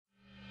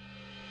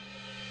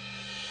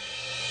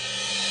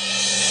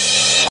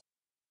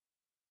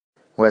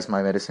Where's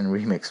my Medicine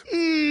remix?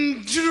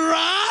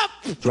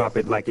 Drop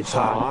it like it's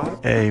hot.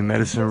 Hey,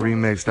 Medicine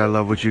Remixed, I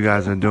love what you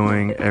guys are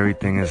doing.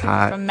 Everything is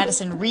hot. From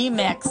Medicine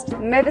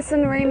Remixed.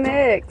 Medicine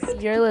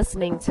Remixed. You're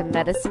listening to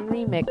Medicine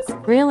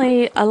Remixed.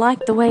 Really, I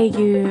like the way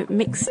you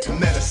mixed.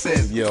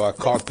 Medicine. Yo, I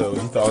caught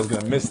those. You thought I was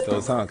gonna miss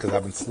those, huh? Because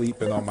I've been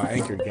sleeping on my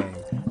anchor game,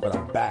 but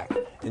I'm back.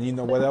 And you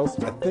know what else?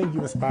 I think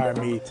you inspired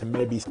me to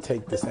maybe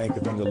take this anchor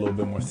thing a little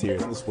bit more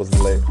serious. This was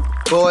lit.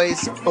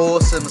 Boys,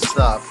 awesome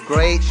stuff.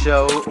 Great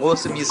show.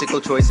 Awesome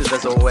musical choices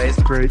as always.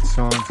 Great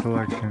song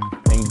selection.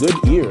 And good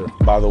ear,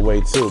 by the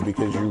way, too,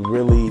 because you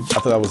really, I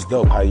thought that was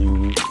dope how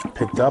you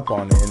picked up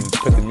on it and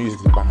put the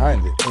music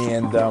behind it.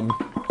 And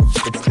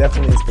it's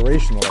definitely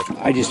inspirational.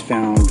 I just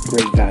found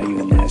great value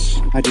in this.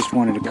 I just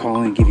wanted to call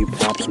in and give you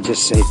props and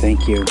just say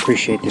thank you.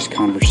 Appreciate this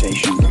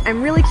conversation.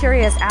 I'm really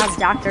curious, as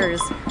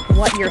doctors,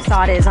 what your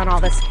thought is on all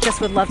this.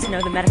 Just would love to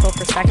know the medical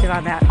perspective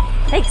on that.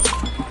 Thanks.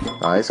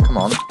 Guys, come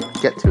on.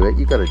 Get to it.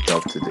 You've got a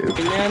job to do.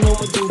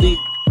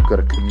 You've got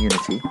a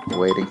community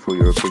waiting for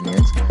your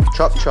opinions.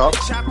 Chop, chop.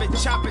 Thank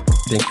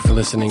you for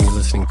listening. You're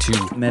listening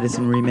to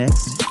Medicine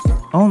Remixed,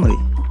 only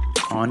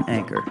on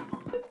Anchor.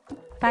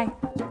 Bye.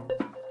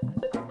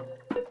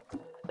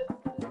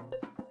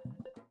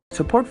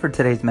 Support for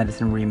today's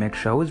Medicine Remix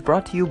show is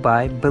brought to you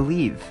by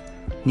Believe.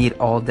 Need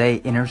all-day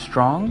inner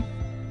strong?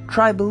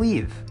 Try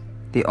Believe,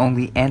 the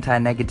only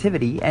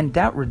anti-negativity and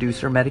doubt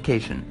reducer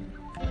medication.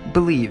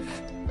 Believe,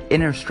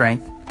 inner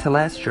strength to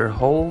last your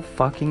whole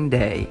fucking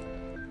day.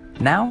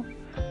 Now,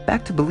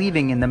 back to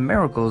believing in the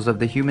miracles of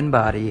the human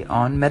body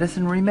on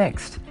Medicine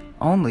Remixed,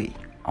 only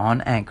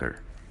on Anchor.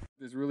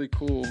 It's really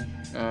cool,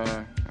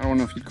 I don't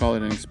know if you'd call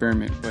it an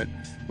experiment, but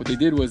what they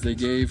did was they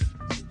gave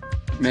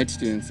med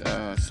students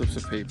slips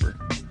of paper,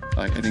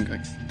 I think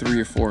 3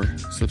 or 4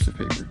 slips of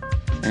paper.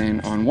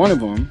 And on one of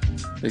them,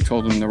 they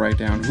told them to write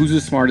down who's the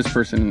smartest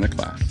person in the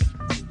class.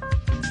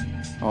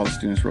 All the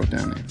students wrote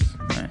down names.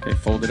 Okay,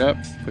 fold it up,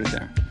 put it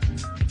down.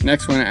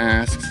 Next one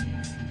asks,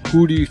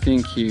 who do you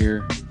think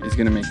here is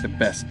going to make the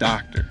best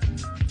doctor?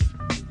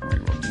 They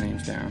wrote the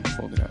names down,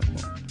 fold it up.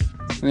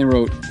 And they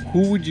wrote,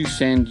 who would you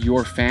send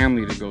your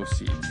family to go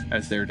see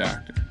as their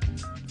doctor?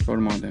 Wrote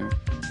them all down.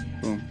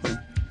 Boom, boom.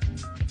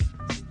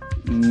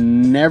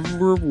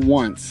 Never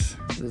once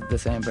Was it the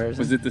same person?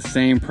 was it the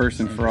same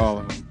person for all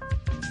of them.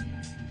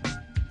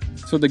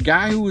 So the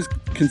guy who was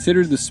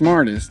considered the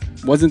smartest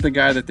wasn't the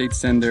guy that they'd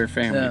send their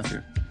family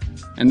to.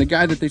 And the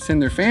guy that they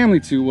send their family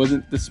to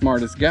wasn't the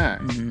smartest guy.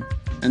 Mm-hmm.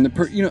 And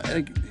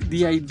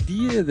the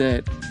idea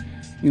that,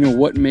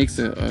 what makes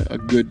a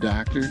good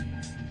doctor,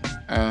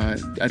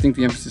 I think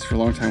the emphasis for a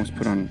long time was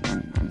put on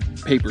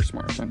paper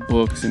smarts, on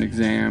books and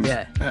exams.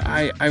 Yeah.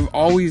 I've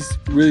always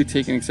really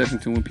taken exception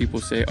to when people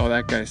say, oh,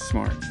 that guy's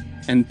smart.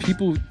 And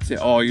people say,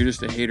 oh, you're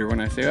just a hater. When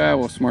I say,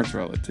 well, smart's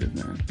relative,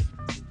 man.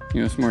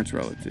 Smart's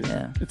relative.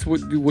 Yeah. It's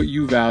what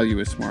you value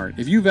as smart.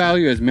 If you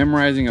value as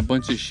memorizing a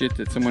bunch of shit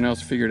that someone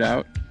else figured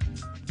out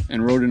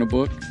and wrote in a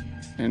book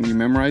and you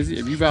memorize it,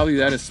 if you value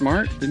that as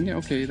smart, then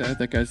okay,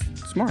 that guy's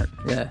smart.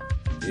 Yeah.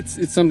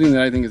 It's something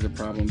that I think is a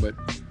problem, but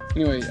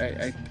anyway,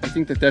 I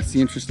think that's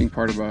the interesting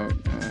part about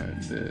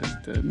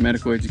the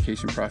medical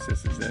education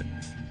process is that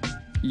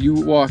you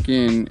walk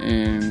in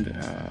and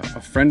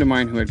a friend of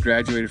mine who had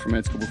graduated from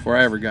med school before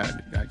I ever got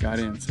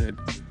in said,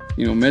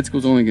 med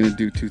school's only going to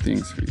do 2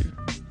 things for you.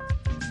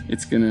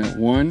 It's going to,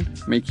 1,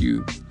 make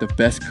you the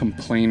best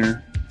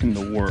complainer in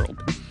the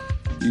world.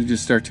 You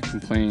just start to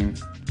complain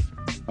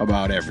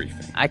about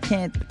everything. I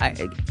can't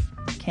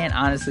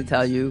honestly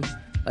tell you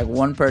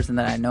one person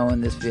that I know in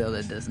this field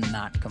that does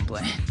not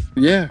complain.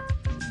 Yeah.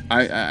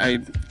 I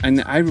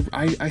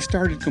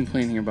started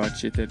complaining about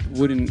shit that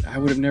I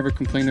would have never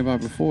complained about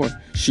before.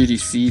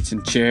 Shitty seats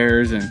and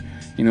chairs and,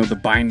 the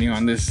binding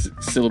on this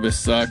syllabus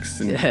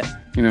sucks. And,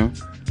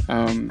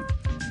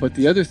 but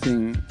the other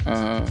thing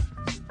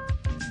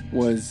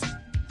was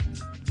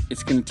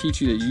it's going to teach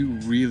you that you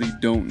really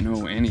don't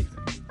know anything.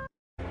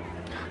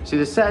 See,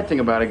 the sad thing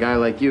about a guy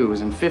like you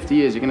is in 50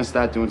 years, you're going to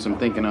start doing some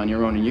thinking on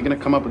your own, and you're going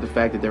to come up with the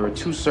fact that there are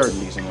 2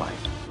 certainties in life.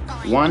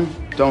 1,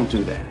 don't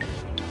do that.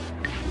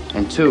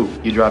 And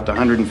 2, you dropped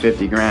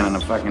 150 grand on a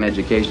fucking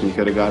education you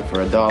could have got for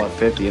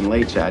 $1.50 in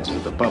late charges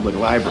at the public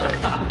library.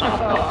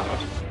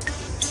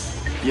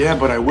 Yeah,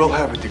 but I will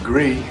have a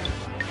degree.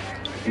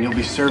 And you'll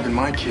be serving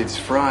my kids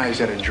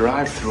fries at a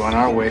drive-thru on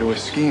our way to a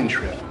skiing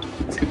trip.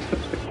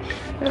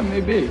 Yeah,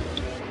 maybe.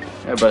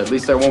 Yeah, but at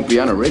least I won't be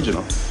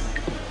unoriginal.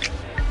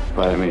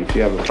 But, if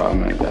you have a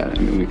problem like that,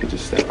 we could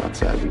just step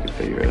outside. We could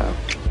figure it out.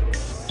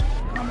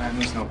 No, man,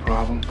 there's no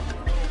problem.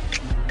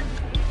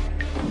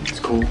 It's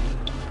cool.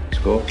 It's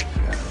cool?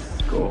 Yeah,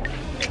 it's cool.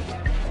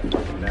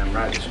 Fucking damn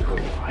right it's cool.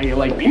 How you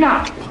like me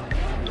now?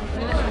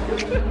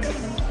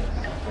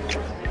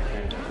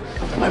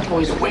 My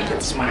boy's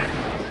wicked smart.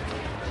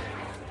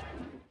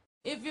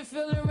 If you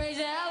feel the raise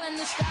hell in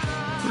the sky.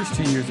 First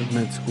 2 years of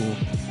med school,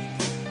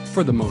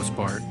 for the most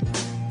part,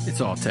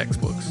 it's all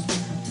textbooks.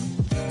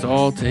 It's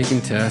all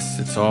taking tests,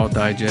 it's all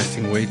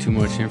digesting way too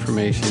much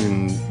information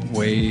in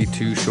way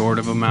too short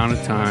of amount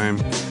of time.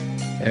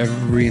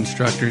 Every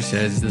instructor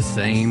says the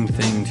same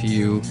thing to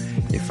you.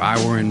 If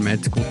I were in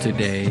med school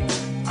today,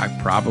 I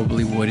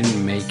probably wouldn't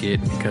make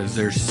it because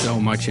there's so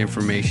much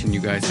information you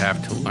guys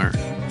have to learn.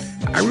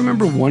 I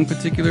remember one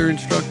particular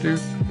instructor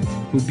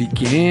who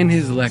began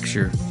his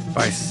lecture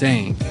by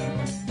saying,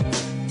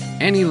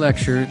 any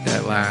lecture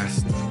that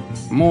lasts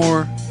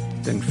more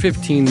than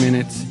 15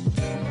 minutes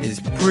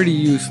is pretty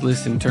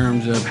useless in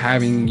terms of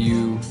having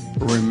you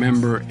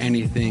remember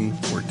anything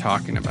we're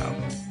talking about.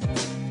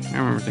 I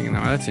remember thinking,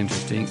 oh, that's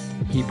interesting.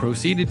 He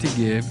proceeded to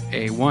give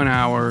a 1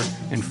 hour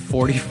and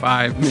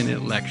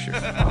 45-minute lecture.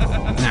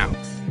 Now,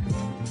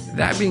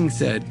 that being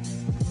said,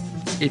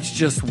 it's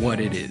just what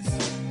it is.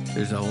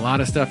 There's a lot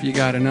of stuff you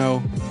gotta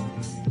know.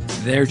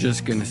 They're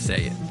just gonna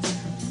say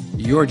it.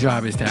 Your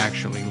job is to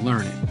actually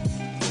learn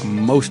it.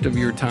 Most of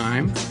your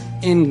time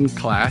in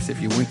class,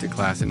 if you went to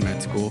class in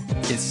med school,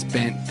 is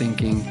spent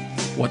thinking,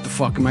 what the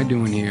fuck am I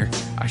doing here?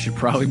 I should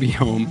probably be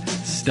home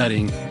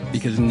studying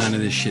because none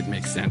of this shit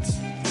makes sense.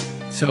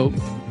 So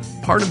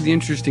part of the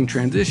interesting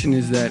transition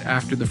is that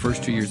after the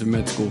first 2 years of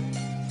med school,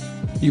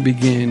 you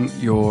begin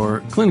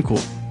your clinical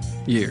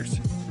years,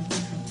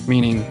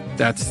 meaning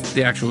that's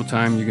the actual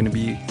time you're going to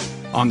be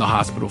on the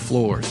hospital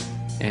floors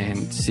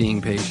and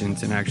seeing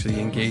patients and actually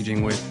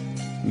engaging with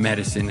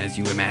medicine as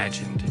you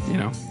imagined, you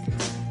know?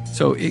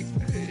 So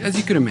as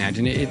you could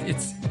imagine,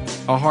 it's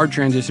a hard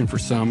transition for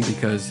some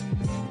because,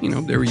 you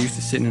know, they were used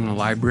to sitting in a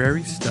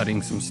library,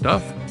 studying some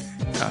stuff,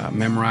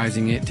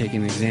 memorizing it,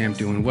 taking an exam,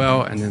 doing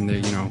well, and then they,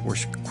 you know, were,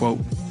 quote,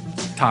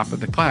 top of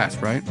the class,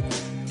 right?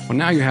 Well,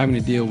 now you're having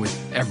to deal with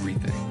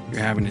everything.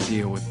 You're having to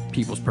deal with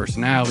people's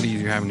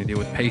personalities, you're having to deal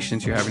with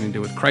patients, you're having to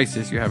deal with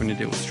crisis, you're having to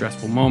deal with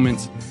stressful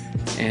moments,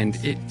 and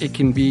it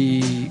can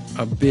be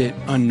a bit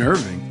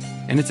unnerving.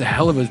 And it's a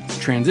hell of a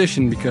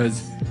transition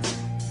because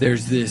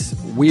there's this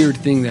weird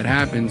thing that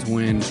happens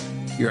when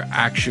you're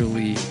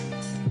actually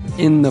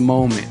in the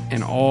moment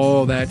and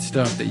all that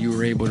stuff that you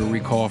were able to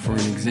recall for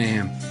an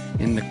exam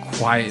in the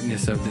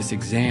quietness of this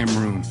exam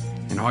room,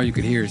 and all you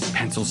could hear is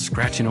pencils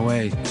scratching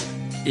away,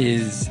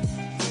 is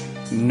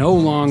no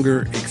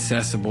longer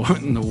accessible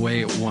in the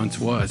way it once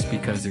was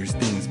because there's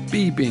things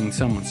beeping,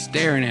 someone's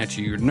staring at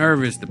you, you're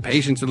nervous, the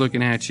patients are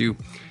looking at you.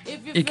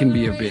 It can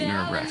be a bit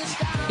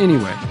nerve-wracking.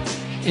 Anyway,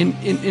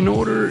 in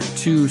order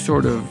to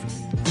sort of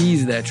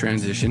ease that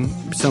transition,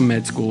 some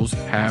med schools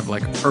have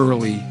like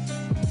early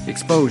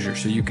exposure,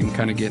 so you can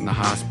kind of get in the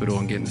hospital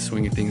and get in the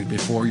swing of things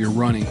before you're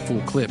running full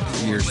clip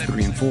years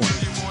 3 and 4.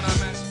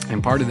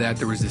 And part of that,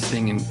 there was this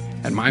thing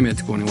at my med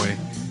school anyway,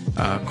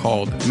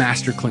 called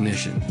Master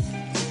Clinician.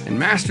 And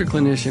Master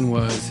Clinician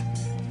was,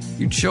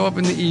 you'd show up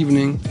in the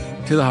evening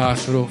to the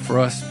hospital. For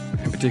us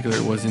in particular,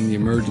 it was in the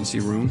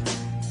emergency room,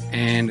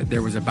 and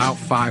there was about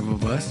 5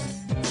 of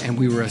us, and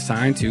we were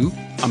assigned to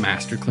a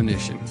Master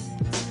Clinician.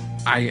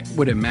 I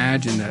would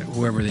imagine that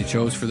whoever they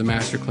chose for the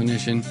Master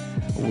Clinician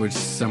was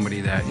somebody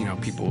that, you know,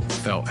 people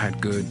felt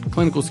had good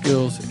clinical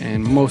skills,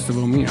 and most of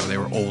them, you know, they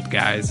were old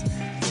guys,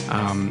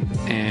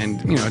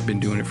 and, you know, had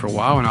been doing it for a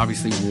while and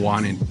obviously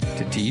wanted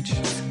to teach.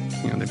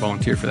 You know, they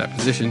volunteered for that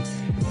position,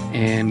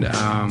 and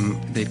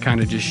they'd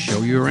kind of just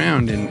show you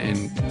around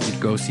and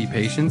you'd go see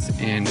patients,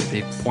 and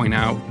they'd point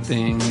out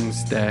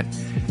things that,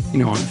 you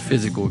know, on the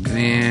physical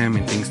exam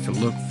and things to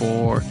look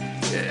for.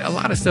 A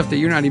lot of stuff that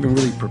you're not even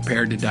really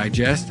prepared to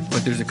digest,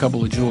 but there's a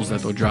couple of jewels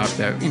that they'll drop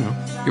that, you know,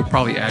 you'll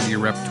probably add to your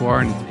repertoire,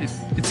 and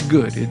it's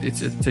good.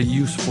 It's a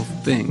useful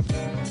thing.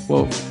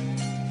 Well,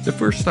 the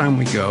first time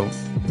we go,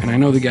 and I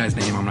know the guy's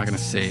name, I'm not going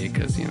to say it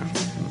because, you know,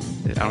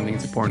 I don't think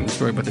it's important in the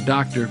story, but the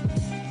doctor,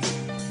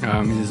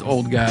 he's this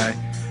old guy,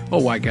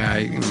 old white guy,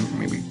 you know,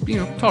 maybe, you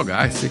know, tall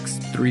guy,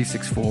 6'3",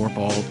 6'4",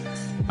 bald,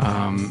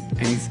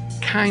 and he's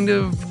kind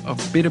of a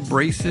bit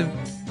abrasive,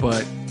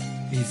 but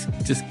he's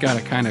just got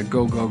a kind of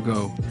go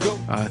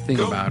thing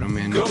about him,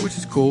 and which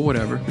is cool,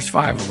 whatever. There's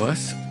 5 of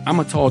us. I'm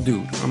a tall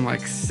dude. I'm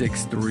like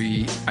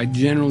 6'3". I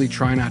generally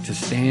try not to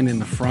stand in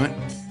the front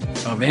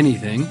of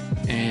anything,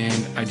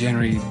 and I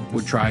generally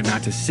would try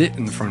not to sit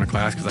in the front of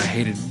class because I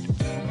hated,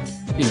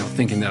 you know,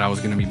 thinking that I was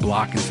going to be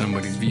blocking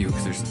somebody's view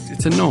because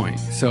it's annoying.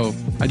 So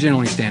I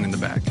generally stand in the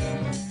back.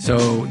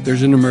 So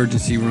there's an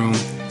emergency room.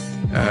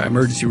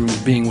 Emergency rooms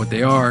being what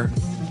they are,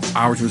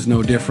 ours was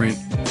no different.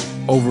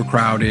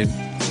 Overcrowded,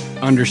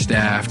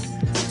 understaffed.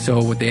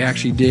 So what they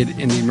actually did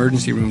in the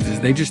emergency rooms is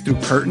they just threw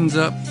curtains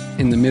up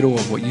in the middle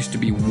of what used to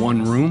be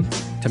 1 room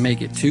to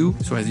make it 2.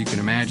 So as you can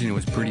imagine, it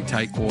was pretty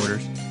tight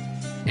quarters.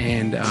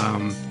 And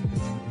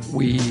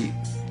we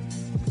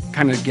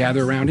kind of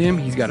gather around him.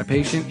 He's got a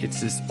patient.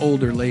 It's this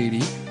older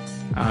lady.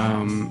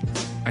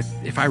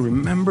 If I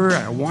remember,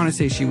 I want to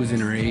say she was in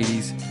her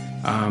 80s.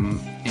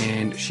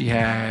 And she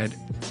had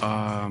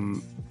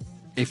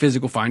a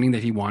physical finding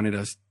that he wanted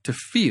us to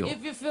feel.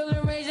 If you're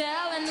feeling, raise your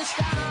hell in the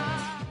sky.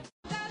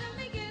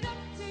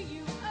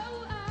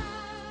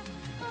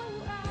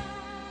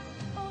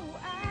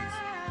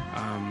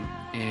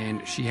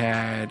 And she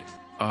had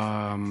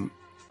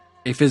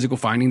a physical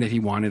finding that he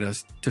wanted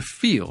us to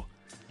feel.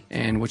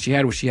 And what she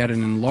had was she had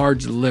an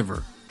enlarged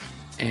liver.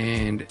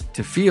 And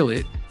to feel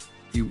it,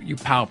 you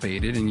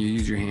palpate it and you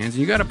use your hands. And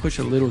you got to push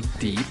a little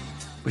deep,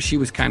 but she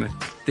was kind of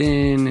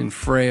thin and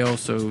frail.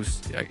 So,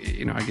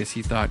 you know, I guess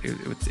he thought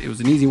it was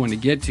an easy one to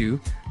get to.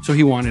 So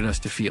he wanted us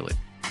to feel it.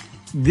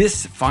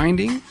 This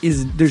finding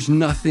there's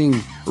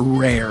nothing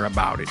rare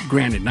about it.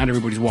 Granted, not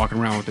everybody's walking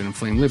around with an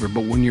inflamed liver,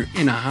 but when you're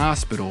in a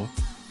hospital,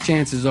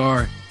 chances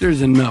are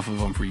there's enough of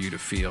them for you to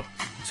feel.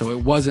 So it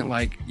wasn't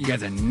like, you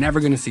guys are never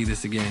going to see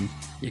this again.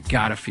 You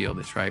got to feel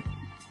this, right?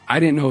 I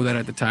didn't know that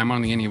at the time. I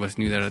don't think any of us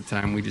knew that at the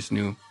time. We just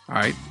knew, all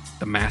right,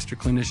 the master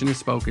clinician has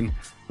spoken.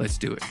 Let's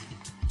do it.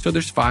 So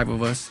there's 5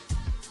 of us.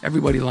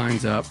 Everybody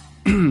lines up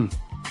and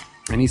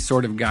he's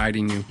sort of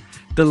guiding you.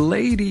 The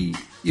lady,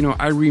 you know,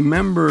 I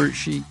remember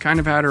she kind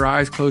of had her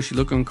eyes closed. She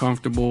looked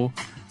uncomfortable.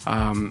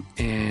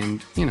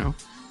 And, you know,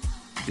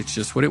 it's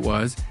just what it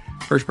was.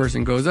 First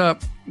person goes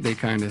up. They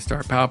kind of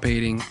start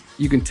palpating.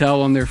 You can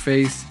tell on their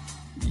face,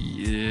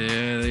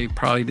 yeah, they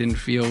probably didn't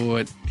feel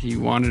what he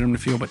wanted them to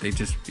feel, but they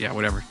just, yeah,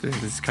 whatever.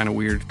 This is kind of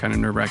weird, kind of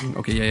nerve-wracking.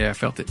 Okay, yeah, I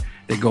felt it.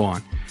 They go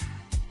on.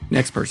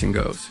 Next person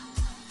goes.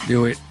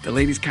 Do it. The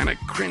lady's kind of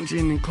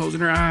cringing and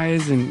closing her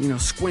eyes and, you know,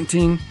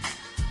 squinting.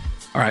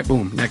 All right,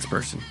 boom, next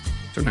person.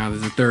 So now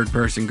there's a third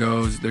person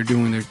goes. They're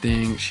doing their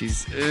thing.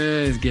 She's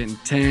is getting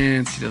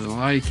tense. She doesn't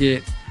like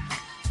it.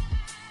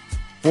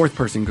 Fourth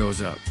person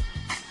goes up.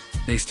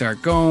 They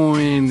start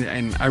going,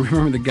 and I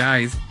remember the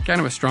guy, he's kind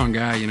of a strong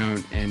guy, you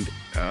know, and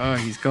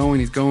he's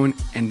going,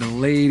 and the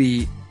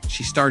lady,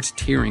 she starts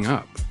tearing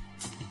up.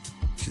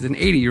 She's an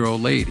 80-year-old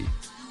lady,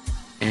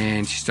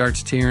 and she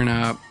starts tearing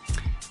up,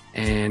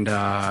 and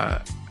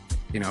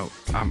you know,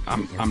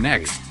 I'm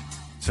next.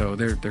 So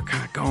they're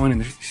kind of going,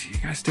 and you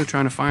guys still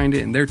trying to find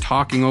it, and they're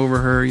talking over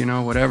her, you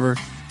know, whatever.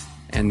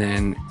 And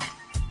then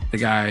the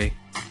guy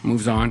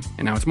moves on,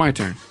 and now it's my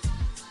turn.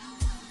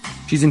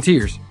 She's in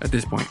tears at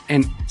this point,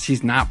 and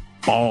she's not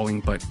bawling,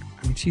 but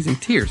I mean, she's in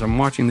tears. I'm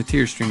watching the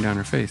tears stream down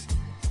her face.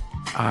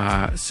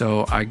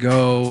 So I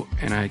go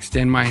and I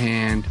extend my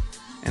hand,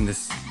 and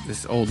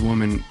this old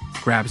woman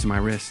grabs my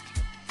wrist,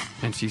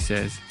 and she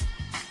says,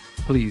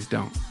 "Please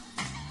don't."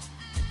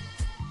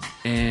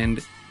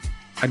 And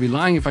I'd be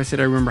lying if I said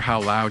I remember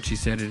how loud she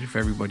said it, if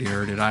everybody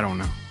heard it. I don't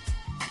know.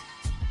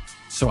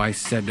 So I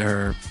said to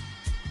her,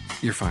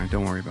 "You're fine.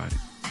 Don't worry about it.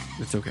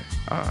 It's okay.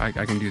 I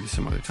can do this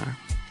some other time."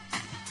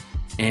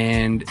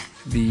 And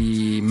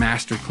the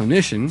master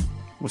clinician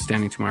was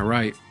standing to my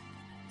right,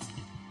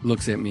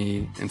 looks at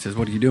me and says,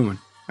 "What are you doing?"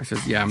 I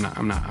says, "Yeah, I'm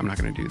not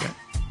going to do that."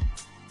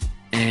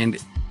 And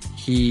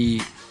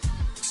he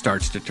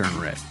starts to turn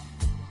red.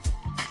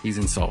 He's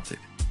insulted.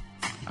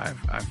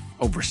 I've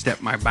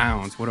overstepped my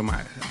bounds. What am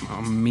I?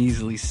 I'm a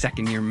measly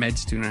second-year med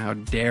student. How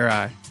dare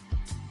I? And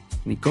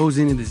he goes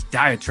into this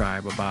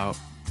diatribe about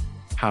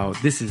how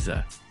this is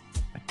a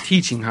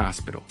teaching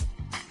hospital.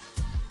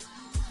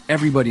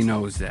 Everybody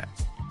knows that.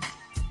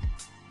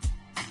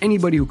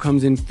 Anybody who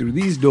comes in through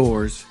these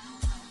doors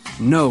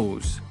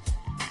knows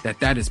that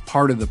that is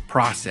part of the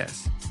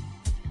process,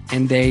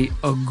 and they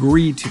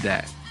agree to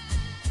that.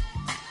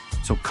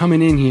 So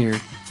coming in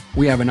here,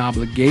 we have an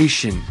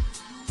obligation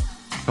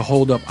to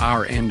hold up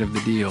our end of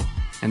the deal,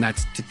 and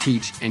that's to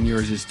teach, and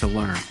yours is to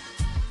learn.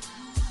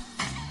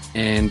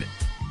 And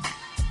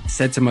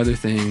said some other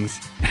things,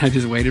 and I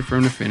just waited for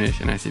him to finish,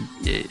 and I said,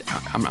 "Yeah,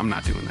 I'm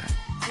not doing that."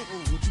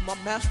 What, you my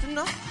master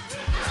now?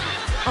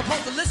 I'm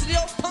supposed to listen to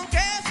your punk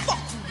ass? Fuck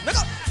you,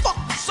 nigga. Fuck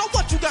you. So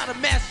what you got a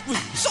mask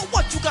with? So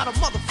what you got a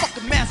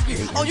motherfucking mask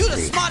with? Oh, you the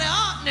smarty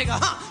art nigga,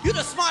 huh? You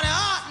the smarty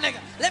art nigga.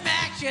 Let me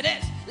ask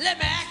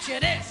you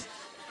this.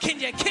 Can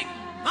you kick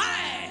my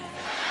ass?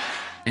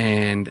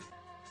 And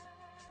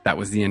that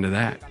was the end of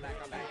that.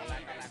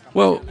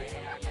 Well,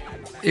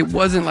 it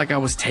wasn't like I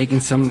was taking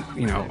some,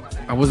 you know,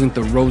 I wasn't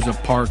the Rosa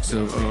Parks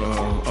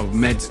of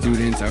med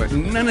students.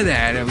 None of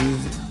that.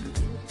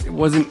 It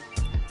wasn't.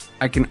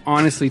 I can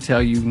honestly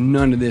tell you,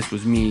 none of this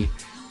was me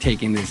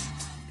taking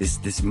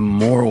this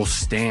moral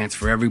stance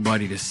for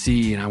everybody to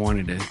see, and I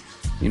wanted to,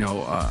 you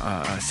know,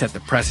 set the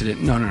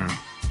precedent. No.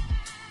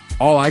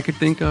 All I could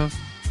think of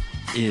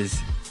is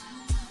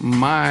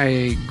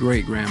my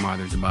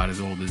great-grandmother's about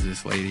as old as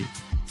this lady,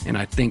 and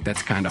I think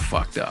that's kind of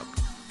fucked up.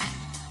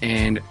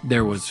 And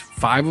there was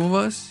 5 of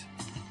us,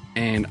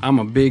 and I'm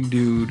a big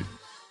dude,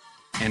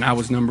 and I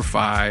was number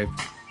 5,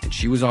 and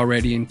she was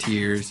already in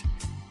tears,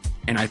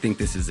 and I think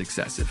this is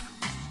excessive.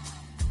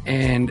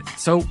 And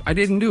so I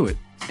didn't do it.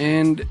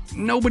 And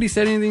nobody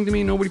said anything to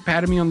me. Nobody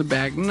patted me on the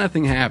back.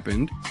 Nothing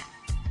happened.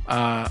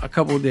 A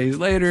couple of days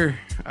later,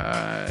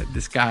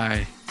 this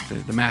guy,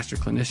 the master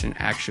clinician,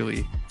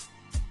 actually,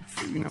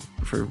 you know,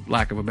 for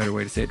lack of a better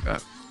way to say it,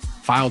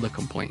 filed a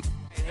complaint.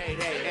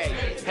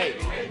 Hey,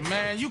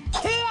 man, you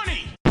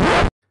corny!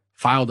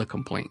 Filed a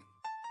complaint.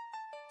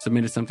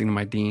 Submitted something to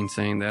my dean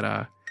saying that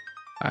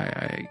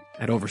I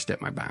had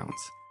overstepped my bounds.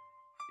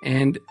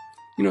 And,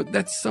 you know,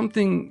 that's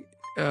something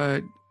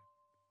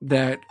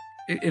that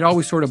it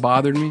always sort of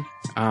bothered me,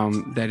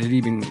 that it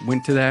even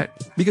went to that.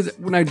 Because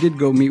when I did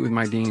go meet with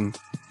my dean,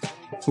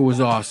 who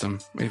was awesome,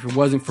 if it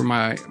wasn't for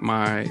my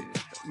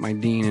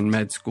dean in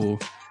med school,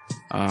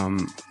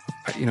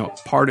 you know,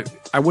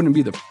 I wouldn't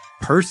be the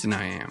person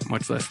I am,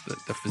 much less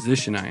the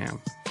physician I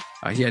am.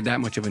 He had that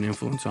much of an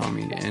influence on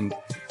me. And,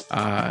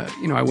 I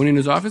went in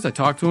his office, I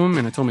talked to him,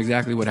 and I told him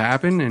exactly what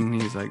happened.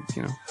 And he's like,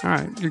 all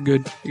right, you're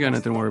good. You got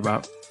nothing to worry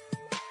about.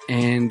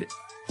 And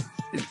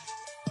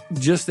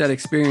just that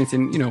experience.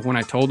 And, when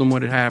I told him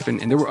what had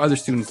happened, and there were other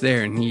students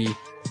there, and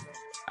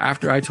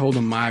after I told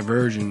him my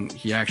version,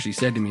 he actually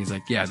said to me, he's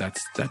like, yeah,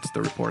 that's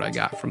the report I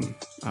got from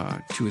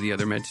 2 of the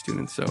other med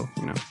students. So,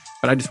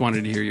 but I just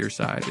wanted to hear your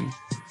side, and,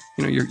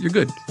 you're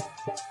good.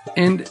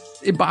 And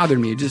it bothered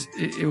me.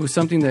 It was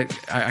something that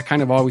I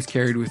kind of always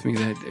carried with me,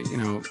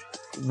 that,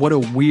 what a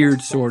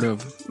weird sort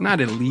of, not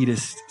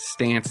elitist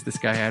stance this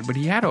guy had, but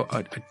he had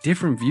a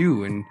different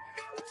view, and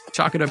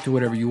chalk it up to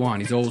whatever you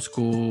want. He's old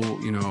school,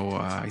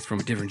 he's from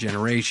a different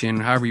generation,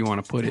 however you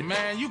want to put it.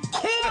 Man, you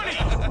corny!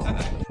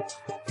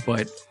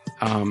 But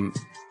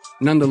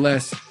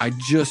nonetheless, I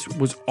just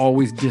was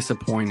always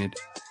disappointed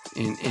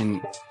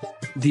in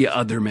the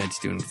other med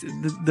students.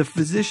 The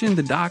physician,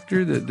 the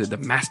doctor, the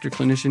master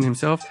clinician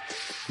himself,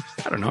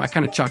 I don't know. I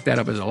kind of chalked that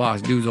up as a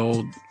loss. Dude's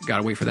old. Got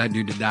to wait for that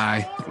dude to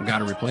die. Got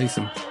to replace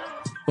him.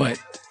 But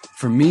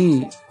for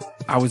me,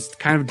 I was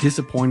kind of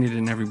disappointed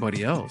in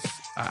everybody else.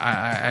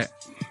 I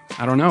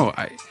don't know.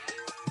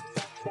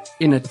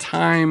 In a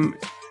time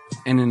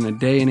and in a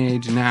day and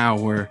age now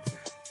where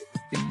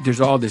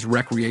there's all this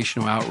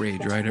recreational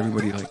outrage, right?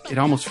 Everybody, it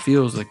almost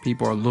feels like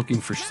people are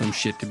looking for some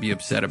shit to be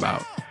upset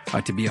about,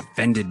 to be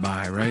offended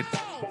by, right?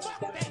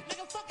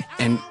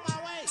 And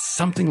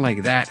something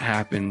like that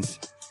happens,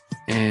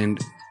 and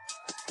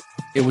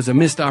it was a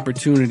missed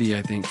opportunity,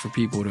 I think, for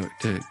people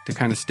to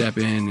kind of step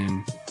in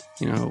and,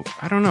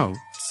 I don't know,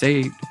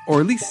 say,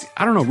 or at least,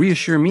 I don't know,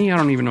 reassure me. I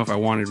don't even know if I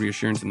wanted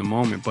reassurance in the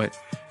moment, but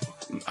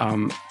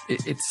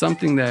it's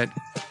something that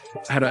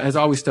has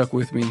always stuck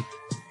with me.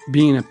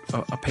 Being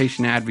a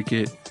patient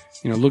advocate,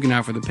 looking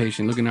out for the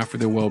patient, looking out for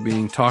their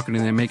well-being, talking to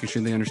them, making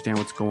sure they understand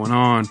what's going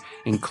on,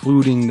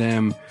 including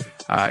them.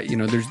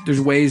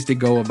 There's ways to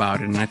go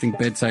about it. And I think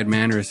bedside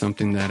manner is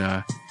something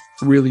that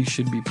really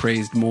should be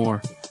praised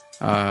more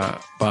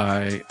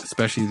by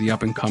especially the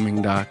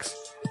up-and-coming docs.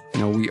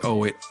 We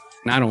owe it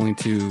not only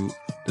to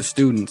the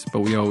students, but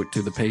we owe it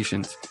to the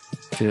patients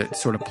to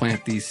sort of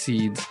plant these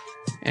seeds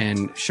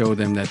and show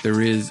them that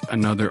there is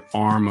another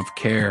arm of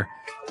care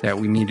that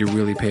we need to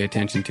really pay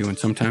attention to. And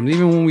sometimes,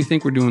 even when we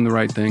think we're doing the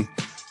right thing,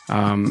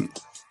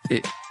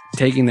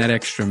 taking that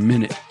extra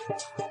minute,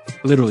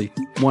 literally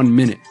 1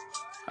 minute,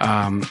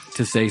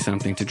 to say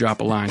something, to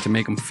drop a line, to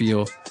make them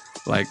feel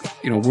like,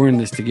 we're in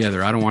this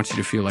together. I don't want you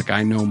to feel like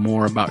I know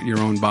more about your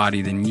own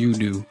body than you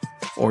do,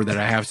 or that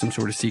I have some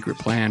sort of secret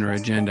plan or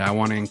agenda. I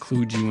want to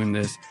include you in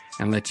this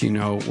and let you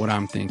know what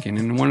I'm thinking.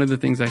 And one of the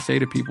things I say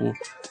to people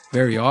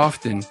very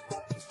often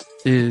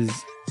is,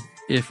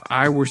 if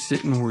I were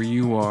sitting where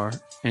you are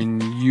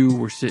and you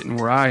were sitting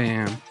where I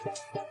am,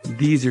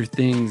 these are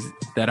things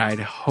that I'd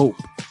hope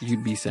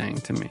you'd be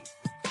saying to me.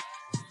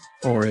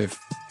 Or if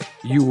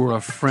you were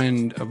a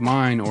friend of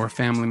mine or a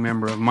family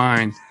member of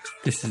mine,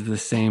 this is the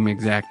same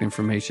exact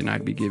information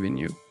I'd be giving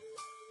you.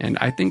 And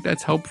I think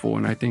that's helpful,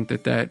 and I think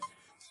that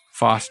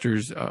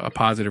fosters a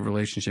positive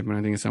relationship, and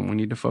I think it's something we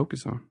need to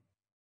focus on.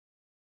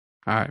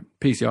 All right.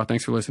 Peace, y'all.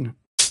 Thanks for listening.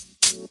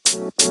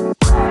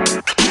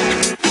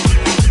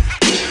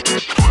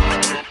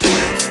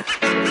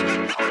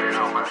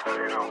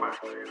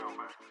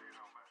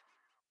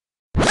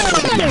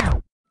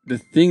 The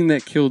thing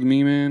that killed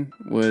me, man,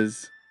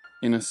 was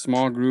in a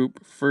small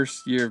group,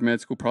 first year of med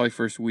school, probably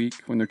first week,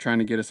 when they're trying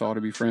to get us all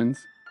to be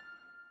friends.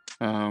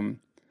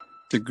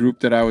 The group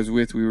that I was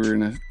with, we were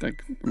in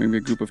maybe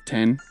a group of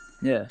 10.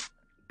 Yeah.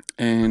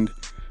 And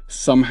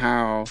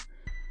somehow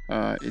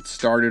it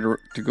started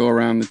to go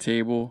around the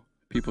table,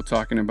 people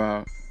talking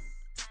about,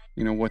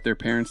 what their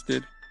parents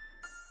did.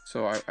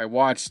 So I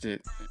watched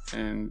it,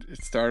 and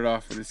it started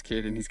off with this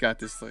kid, and he's got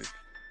this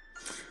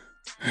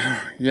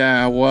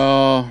yeah,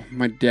 well,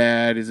 my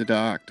dad is a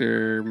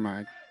doctor,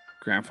 my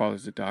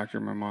grandfather's a doctor,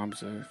 my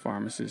mom's a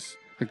pharmacist.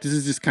 This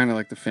is just kind of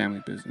like the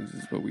family business,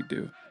 this is what we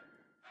do.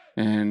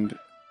 And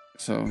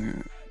so,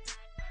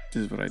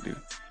 this is what I do.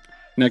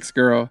 Next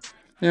girl,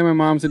 yeah, my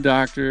mom's a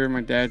doctor,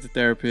 my dad's a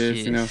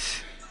therapist,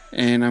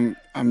 and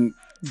I'm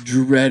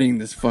dreading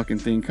this fucking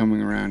thing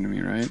coming around to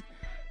me, right?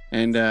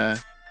 And,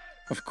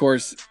 of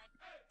course,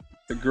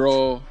 the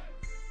girl,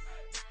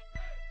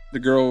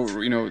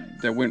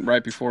 that went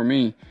right before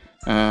me,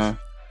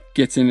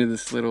 gets into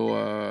this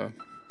little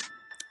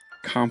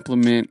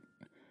compliment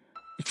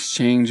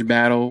exchange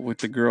battle with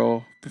the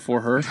girl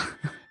before her.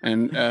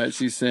 And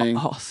she's saying...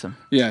 Awesome.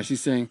 Yeah,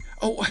 she's saying,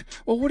 oh,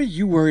 well, what are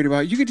you worried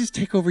about? You could just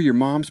take over your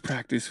mom's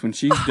practice when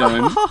she's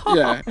done.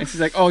 Yeah. And she's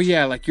like, oh,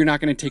 yeah, you're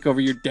not going to take over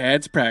your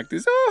dad's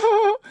practice.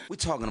 Oh. We're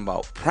talking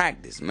about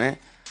practice, man.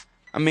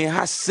 I mean,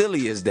 how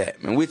silly is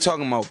that, man? We're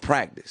talking about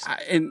practice.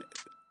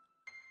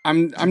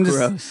 I'm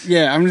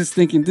just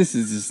thinking, this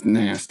is just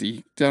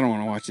nasty. I don't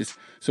want to watch this.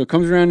 So it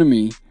comes around to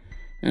me,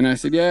 and I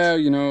said, yeah,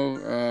 I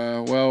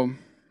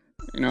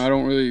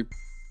don't really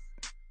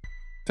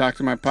talk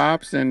to my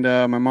pops, and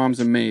my mom's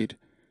a maid.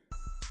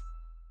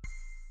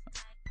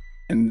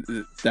 And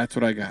that's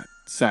what I got.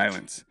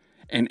 Silence.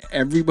 And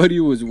everybody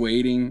was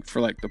waiting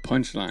for like the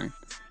punchline.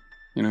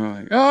 You know,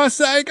 like, oh,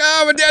 psych,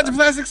 oh, my dad's a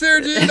plastic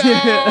surgeon.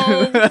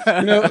 Oh.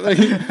 You know,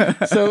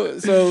 like,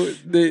 so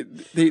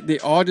they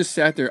all just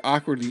sat there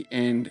awkwardly,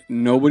 and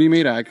nobody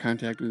made eye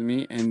contact with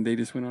me, and they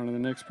just went on to the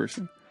next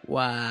person.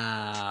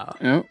 Wow.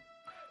 Yep.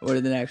 What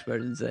did the next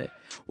person say?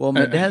 Well,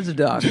 my dad's a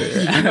doctor.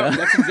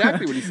 That's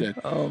exactly what he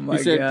said. Oh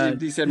my God.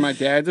 He said, my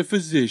dad's a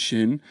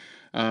physician.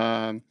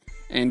 And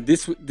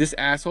this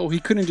asshole,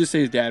 he couldn't just say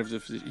his dad was a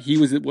physician. He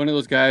was one of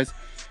those guys.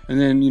 And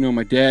then, you know,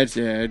 my dad's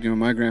dad, you know,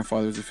 my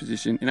grandfather was a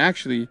physician. And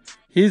actually,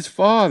 his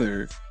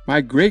father,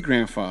 my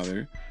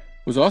great-grandfather,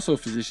 was also a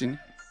physician.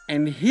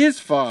 And his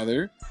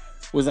father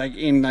was, like,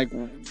 in, like,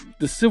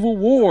 the Civil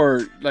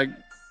War, like,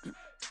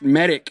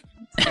 medic.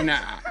 And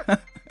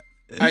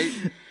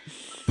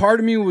part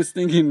of me was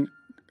thinking,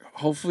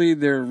 hopefully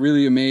they're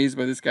really amazed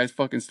by this guy's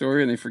fucking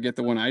story and they forget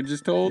the one I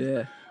just told.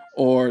 Yeah.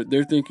 Or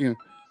they're thinking,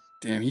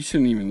 damn, he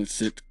shouldn't even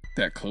sit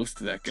that close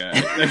to that guy.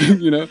 Like,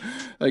 you know,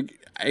 like,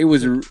 it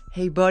was.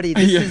 Hey, buddy,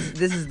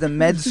 this is the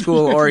med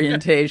school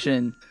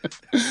orientation.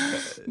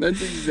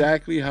 That's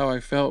exactly how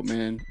I felt,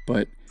 man.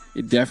 But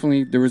it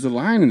definitely, there was a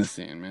line in the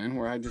sand, man,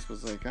 where I just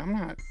was like, I'm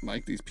not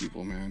like these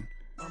people, man.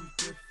 I'm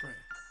different.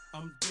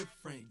 I'm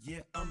different. Yeah,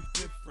 I'm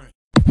different.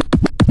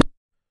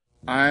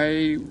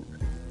 I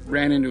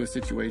ran into a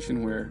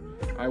situation where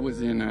I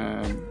was in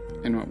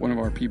one of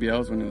our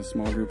PBLs, one of the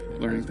small group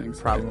learning things.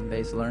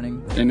 Problem-based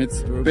learning. And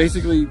it's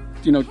basically,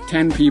 you know,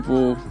 10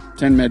 people,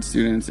 10 med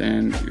students,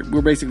 and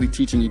we're basically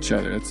teaching each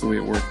other. That's the way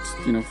it works,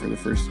 you know, for the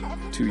first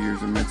 2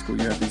 years of med school.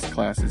 You have these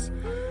classes.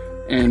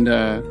 And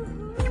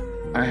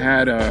I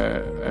had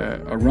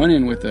a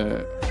run-in with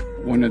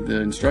one of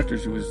the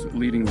instructors who was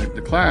leading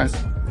the class.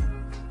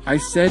 I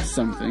said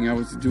something. I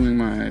was doing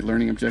my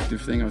learning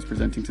objective thing. I was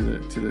presenting to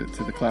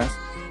the class.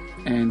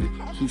 And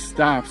he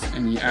stops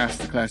and he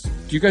asks the class,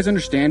 do you guys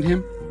understand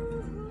him?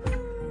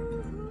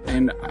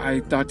 And I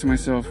thought to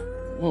myself,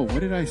 whoa,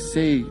 what did I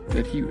say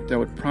that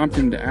would prompt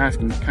him to ask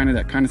in kind of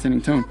that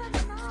condescending tone?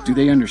 Do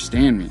they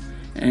understand me?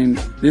 And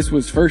this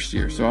was first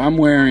year, so I'm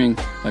wearing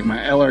like my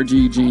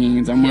LRG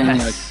jeans. I'm wearing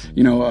like,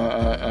 you know,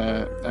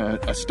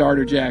 a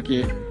starter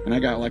jacket, and I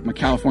got like my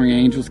California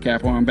Angels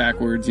cap on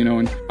backwards, you know.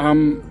 And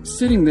I'm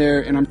sitting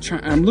there, and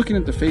I'm looking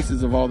at the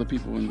faces of all the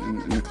people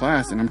in the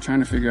class, and I'm trying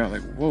to figure out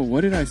like, whoa,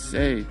 what did I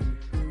say?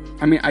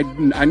 I mean,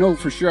 I know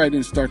for sure I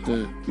didn't start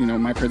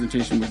my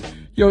presentation with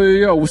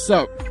yo, what's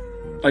up?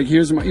 Like,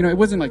 here's my, you know, it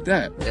wasn't like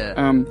that.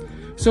 Yeah.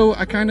 So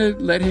I kind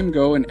of let him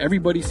go, and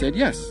everybody said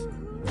yes.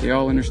 They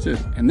all understood.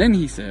 And then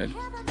he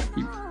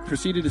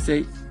proceeded to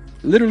say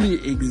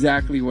literally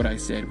exactly what I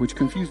said, which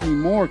confused me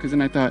more, because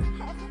then I thought,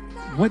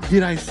 what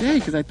did I say?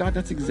 Because I thought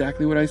that's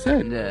exactly what I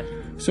said. Yeah.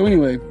 So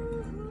anyway,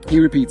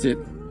 he repeats it,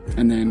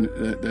 and then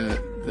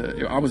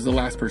I was the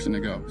last person to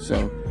go.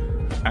 So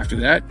after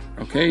that,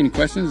 okay, any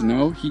questions?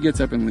 No. He gets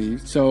up and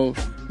leaves. So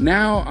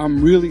now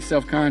I'm really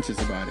self-conscious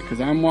about it,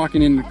 because I'm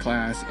walking into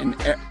class, and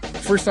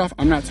first off,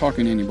 I'm not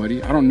talking to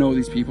anybody. I don't know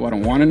these people. I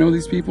don't want to know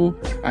these people.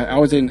 I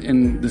was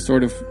in the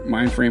sort of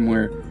mind frame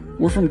where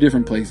we're from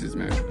different places,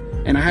 man.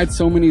 And I had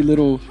so many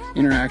little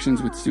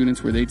interactions with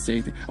students where they'd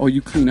say, oh,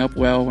 you clean up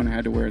well, when I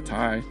had to wear a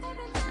tie.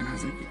 And I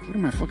was like, what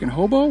am I, fucking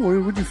hobo?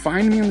 Would you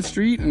find me on the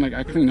street and like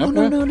I clean up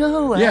well?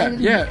 No.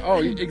 Yeah.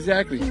 Oh,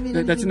 exactly.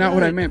 That's not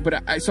what I meant.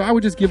 But so I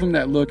would just give them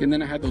that look. And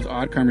then I had those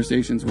odd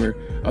conversations where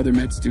other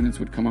med students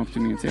would come up to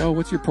me and say, oh,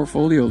 what's your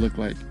portfolio look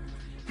like?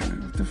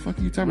 What the fuck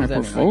are you talking about?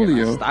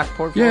 Portfolio? Like stock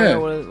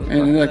portfolio?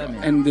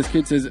 Yeah. And this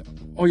kid says,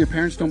 oh, your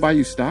parents don't buy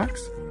you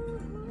stocks?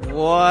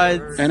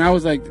 What? And I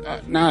was like,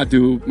 nah,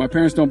 dude, my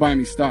parents don't buy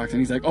me stocks. And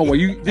he's like, oh, well,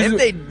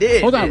 they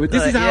did. Hold on, but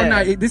this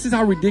is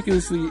how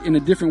ridiculously in a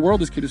different world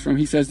this kid is from.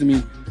 He says to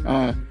me,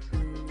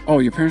 oh,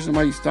 your parents don't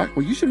buy you stocks?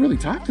 Well, you should really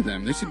talk to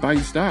them. They should buy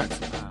you stocks.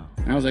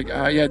 And I was like,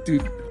 yeah,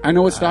 dude, I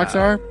know what stocks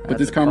are, but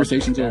this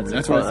conversation's over.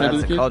 That's what I said to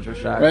the kid. Culture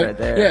shock right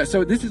there. Yeah,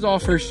 so this is all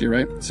first year,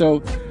 right?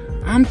 So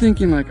I'm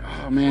thinking like,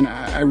 oh man,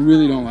 I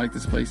really don't like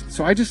this place.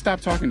 So I just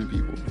stopped talking to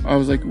people. I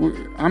was like, you're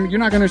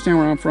not gonna understand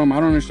where I'm from. I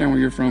don't understand where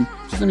you're from.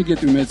 Just let me get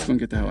through med school and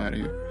get the hell out of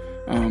here.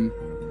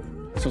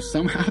 So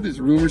somehow this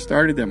rumor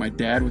started that my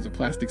dad was a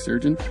plastic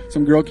surgeon.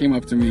 Some girl came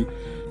up to me,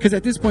 because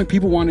at this point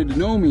people wanted to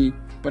know me,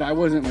 but I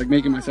wasn't like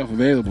making myself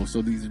available.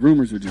 So these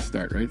rumors would just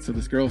start, right? So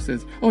this girl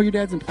says, oh, your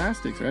dad's in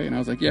plastics, right? And I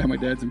was like, yeah, my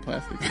dad's in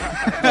plastics.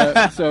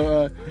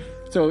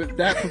 So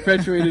that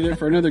perpetuated it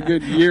for another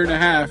good year and a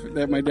half,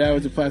 that my dad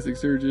was a plastic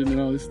surgeon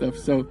and all this stuff.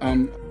 So,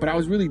 but I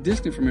was really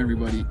distant from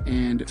everybody.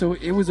 And so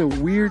it was a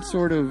weird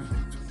sort of,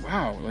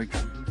 wow, like,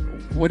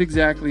 what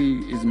exactly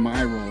is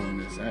my role in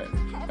this?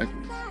 Like,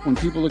 when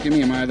people look at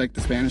me, am I like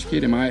the Spanish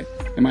kid? Am I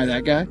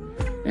that guy?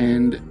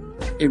 And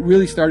it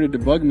really started to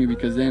bug me,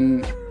 because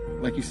then,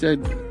 like you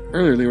said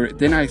earlier,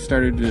 then I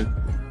started to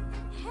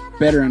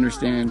better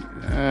understand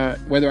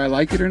whether I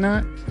like it or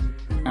not.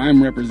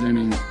 I'm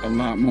representing a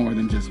lot more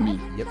than just me.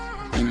 Yep.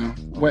 You know,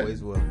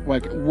 always will.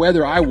 Like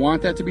whether I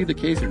want that to be the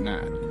case or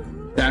not,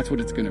 that's what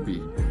it's going to be.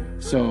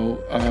 So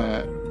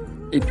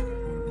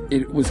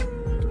it was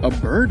a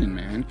burden,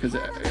 man. Because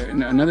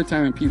another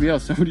time in PBL,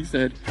 somebody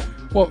said,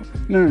 well,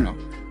 no.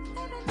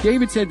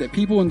 David said that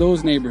people in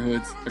those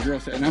neighborhoods, a girl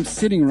said, and I'm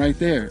sitting right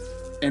there.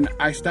 And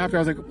I stopped her.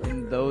 I was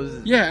like, those.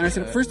 Yeah, and I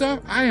said, first off,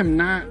 I am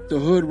not the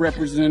hood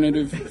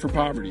representative for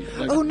poverty.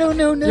 Like, oh, no.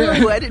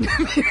 Yeah. I didn't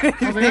mean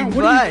I was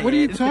like, what are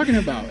you talking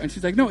about? And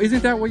she's like, no,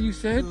 isn't that what you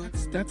said?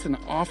 That's an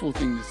awful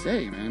thing to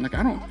say, man. Like,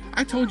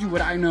 I told you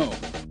what I know.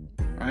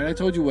 Right? I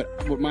told you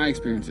what my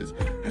experience is.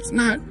 I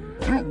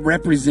don't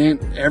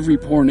represent every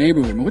poor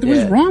neighborhood. What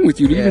is wrong with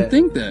you to even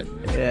think that?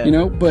 Yeah. You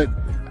know, but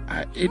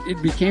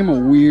it became a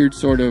weird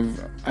sort of,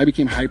 I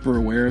became hyper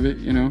aware of it,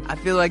 you know? I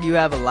feel like you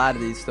have a lot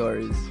of these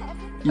stories.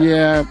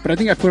 Yeah, but I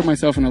think I put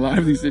myself in a lot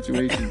of these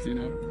situations, you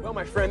know? Well,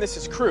 my friend, this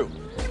is Crew.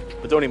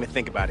 But don't even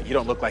think about it. You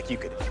don't look like you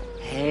could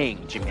hang,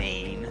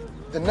 Jermaine.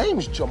 The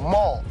name's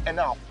Jamal, and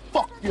I'll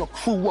fuck your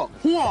crew up.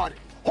 Who are they?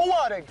 Who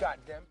are they,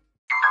 goddamn?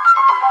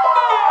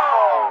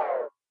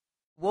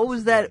 What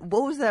was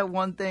that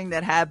one thing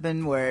that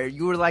happened where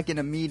you were like in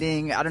a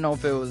meeting? I don't know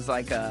if it was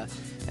like a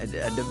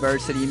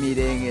diversity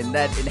meeting, and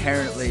that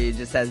inherently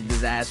just has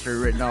disaster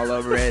written all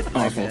over it.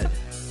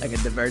 Like a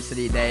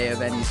diversity day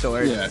of any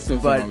sort. Yeah,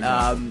 but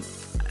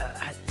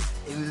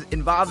it was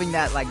involving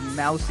that like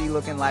mousy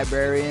looking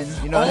librarian.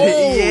 You know?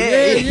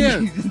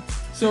 Yeah.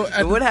 So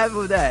what happened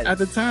with that? At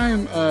the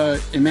time,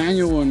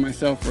 Emmanuel and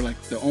myself were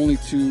like the only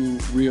two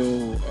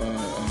real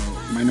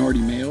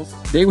minority males.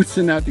 They would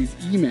send out these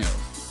emails,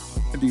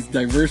 these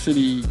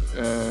diversity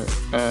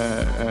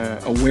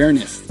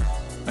awareness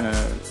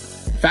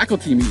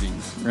faculty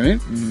meetings, right?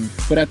 Mm-hmm.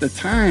 But at the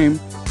time,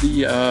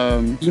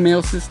 the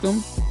email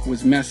system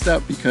was messed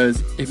up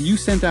because if you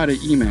sent out an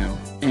email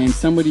and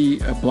somebody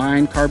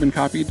blind carbon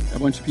copied a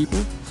bunch of people,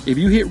 if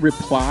you hit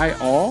reply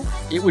all,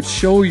 it would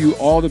show you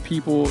all the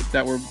people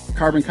that were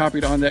carbon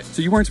copied on that.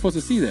 So you weren't supposed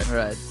to see that.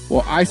 Right.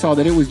 Well, I saw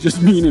that it was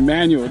just me and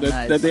Emmanuel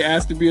that they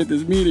asked to be at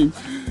this meeting.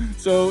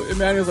 So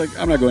Emmanuel's like,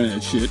 I'm not going to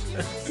that shit.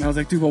 And I was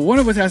like, dude, well, one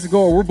of us has to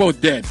go or we're both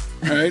dead.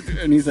 Right?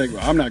 And he's like,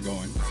 well, I'm not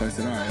going. So I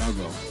said, all right, I'll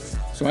go.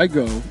 So I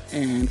go,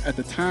 and at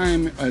the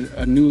time,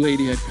 a new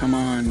lady had come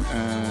on,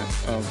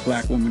 a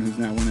black woman who's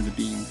now one of the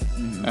deans,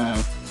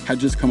 had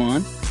just come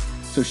on.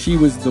 So she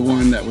was the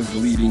one that was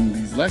leading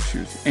these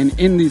lectures. And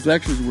in these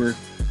lectures were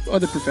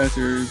other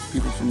professors,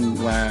 people from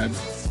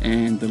labs,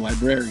 and the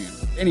librarian.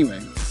 Anyway,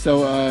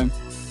 so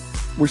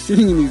we're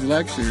sitting in these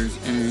lectures,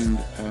 and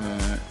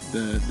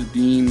the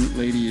dean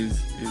lady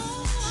is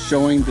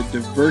showing the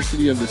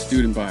diversity of the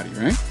student body,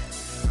 right?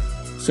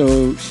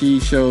 So she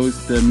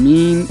shows the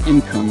mean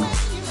income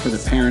for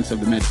the parents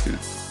of the med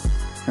students,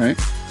 right?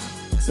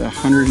 It's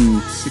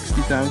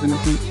 160,000, I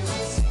think.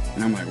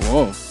 And I'm like,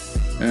 whoa.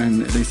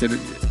 And they said,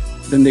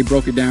 then they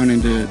broke it down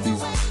into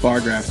these bar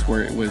graphs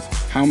where it was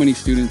how many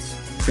students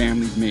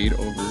families made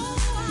over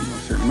a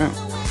certain amount.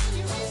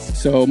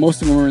 So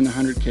most of them were in the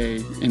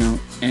 100K,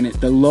 and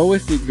the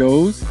lowest it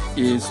goes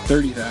is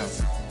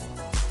 30,000.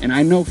 And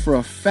I know for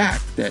a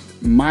fact that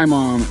my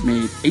mom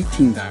made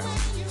 18,000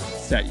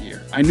 that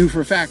year. I knew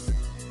for a fact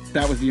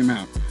that was the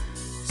amount.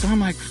 So I'm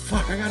like,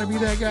 fuck, I gotta be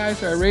that guy.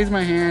 So I raised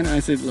my hand and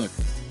I said, look,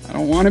 I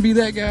don't want to be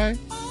that guy,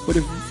 but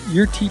if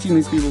you're teaching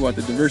these people about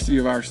the diversity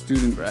of our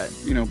student,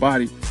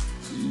 body,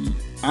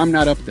 I'm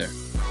not up there.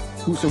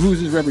 So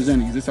who's this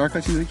representing? Is this our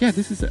class? She's like, yeah,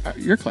 this is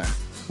your class.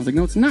 I was like,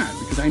 no, it's not,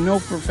 because I know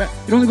for a fact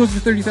it only goes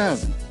to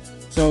 30,000.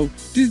 So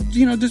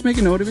just make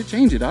a note of it,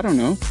 change it. I don't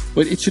know,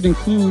 but it should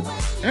include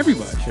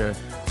everybody. Sure.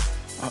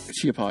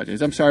 She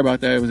apologized. I'm sorry about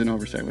that. It was an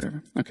oversight,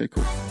 whatever. Okay,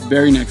 cool.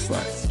 Very next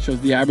slide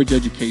shows the average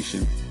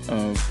education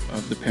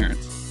of the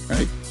parents,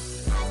 right?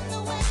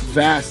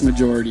 Vast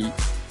majority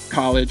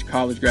college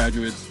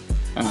graduates,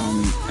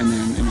 and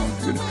then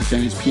a good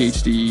percentage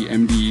PhD,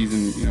 MDs,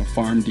 and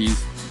PharmDs.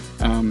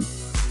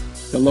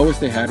 The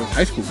lowest they had was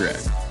high school grad.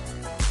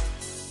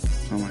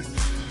 So I'm like,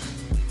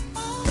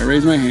 I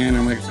raised my hand.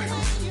 I'm like,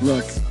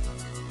 look,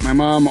 my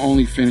mom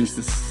only finished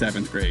the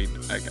 7th grade.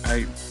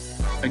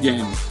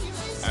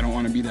 I don't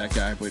want to be that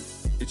guy, but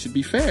it should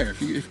be fair.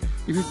 If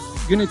you're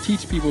gonna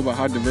teach people about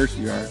how diverse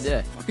you are,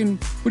 fucking,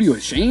 what are you,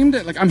 ashamed?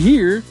 Like, I'm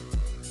here.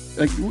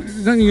 Like,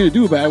 there's nothing you're gonna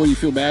do about it. When you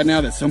feel bad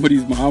now that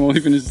somebody's mom only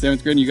finished the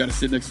 7th grade and you got to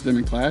sit next to them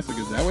in class? Like,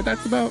 is that what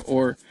that's about?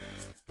 Or,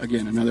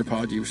 again, another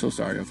apology. We're so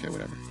sorry. Okay,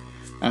 whatever.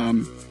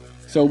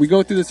 So we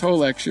go through this whole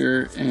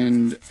lecture,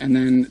 and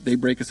then they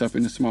break us up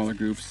into smaller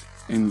groups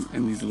in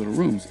these little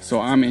rooms.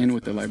 So I'm in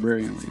with the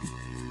librarian lady.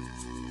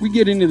 We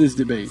get into this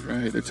debate,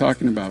 right? They're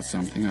talking about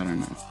something, I don't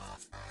know.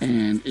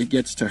 And it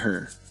gets to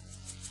her.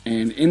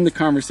 And in the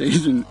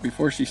conversation,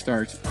 before she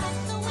starts,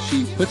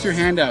 she puts her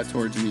hand out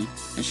towards me,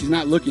 and she's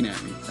not looking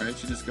at me, right?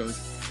 She just goes,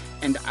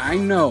 and I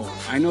know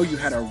you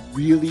had a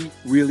really,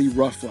 really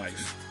rough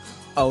life.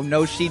 Oh,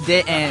 no, she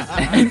didn't.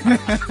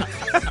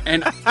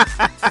 And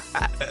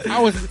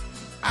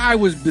I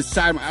was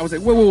beside my, I was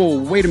like, whoa,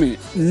 wait a minute.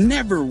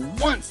 Never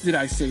once did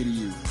I say to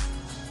you,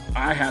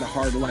 I had a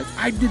hard life.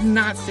 I did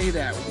not say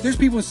that. There's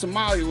people in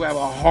Somalia who have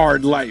a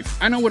hard life.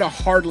 I know what a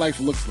hard life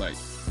looks like.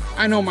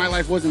 I know my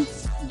life wasn't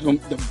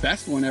the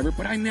best one ever,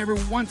 but I never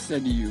once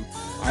said to you,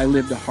 I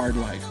lived a hard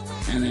life.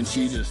 And then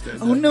she just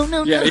Oh, no.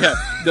 yeah.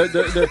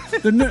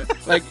 The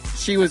like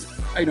she was,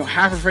 you know,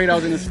 half afraid I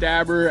was gonna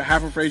stab her,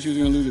 half afraid she was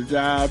gonna lose her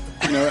job.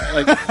 You know,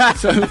 like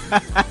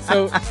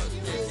so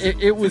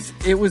it was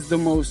the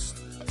most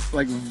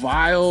like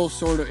vile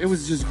sort of. It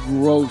was just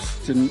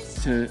gross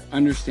to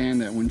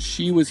understand that when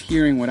she was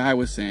hearing what I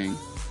was saying,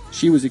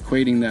 she was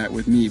equating that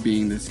with me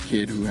being this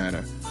kid who had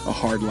a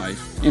hard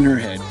life. In her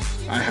head,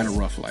 I had a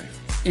rough life.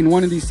 In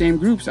one of these same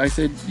groups, I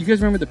said, "You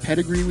guys remember the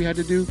pedigree we had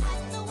to do?"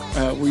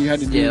 Where you had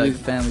to do like the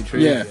family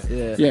tree.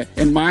 Yeah.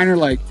 And mine are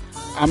like,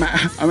 I'm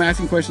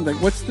asking questions like,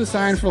 what's the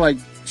sign for like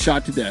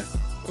shot to death?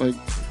 Like,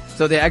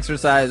 so the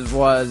exercise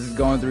was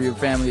going through your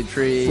family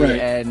tree Right.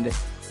 and,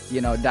 you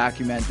know,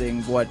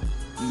 documenting what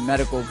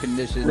medical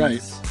conditions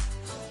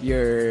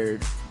your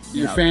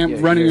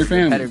running your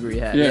family pedigree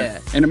had. Yeah.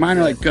 And mine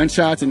are like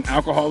gunshots and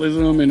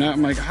alcoholism, and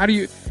I'm like, how do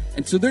you?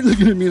 And so they're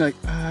looking at me like,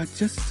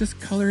 just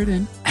color it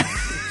in,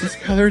 just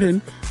color it in,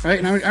 right?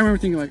 And I remember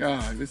thinking like,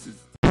 this is.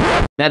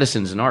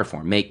 Medicine's an art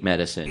form. Make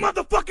medicine.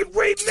 Motherfucking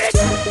remix!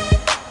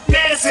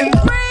 Medicine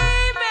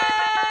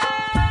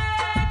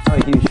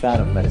I'm a huge fan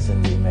of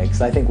Medicine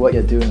Remix. I think what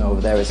you're doing over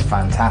there is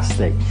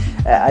fantastic.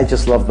 I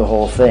just love the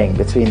whole thing,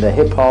 between the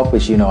hip-hop,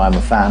 which you know I'm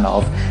a fan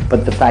of,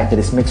 but the fact that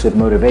it's mixed with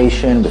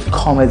motivation, with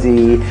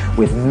comedy,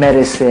 with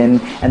medicine,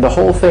 and the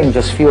whole thing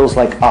just feels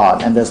like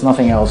art, and there's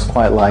nothing else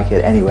quite like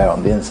it anywhere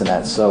on the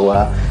internet. So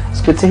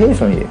it's good to hear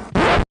from you.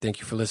 Thank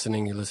you for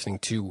listening. You're listening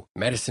to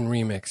Medicine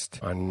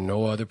Remixed on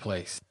no other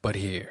place but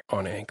here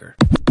on Anchor.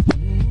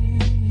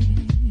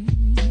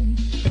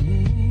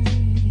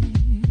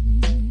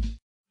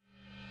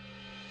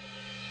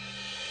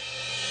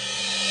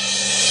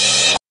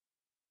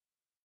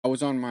 I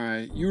was on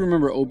you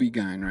remember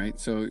OB-GYN, right?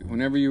 So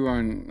whenever you are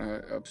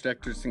on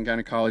obstetrics and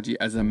gynecology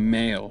as a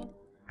male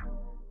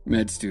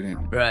med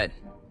student, right,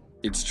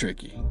 it's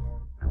tricky.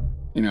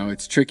 You know,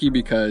 it's tricky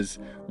because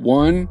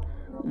one,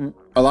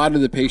 a lot of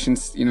the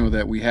patients, you know,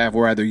 that we have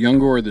were either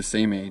younger or the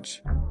same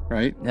age,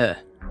 right? Yeah.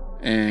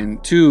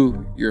 And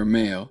two, you're a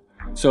male.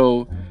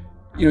 So,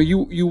 you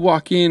know, you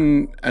walk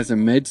in as a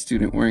med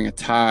student wearing a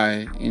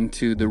tie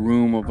into the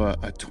room of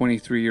a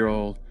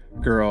 23-year-old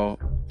girl,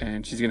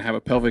 and she's gonna have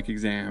a pelvic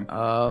exam.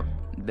 Oh,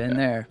 been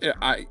there.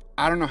 I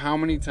don't know how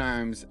many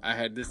times I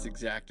had this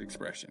exact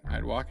expression.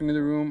 I'd walk into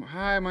the room,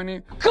 hi, my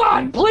name.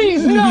 God,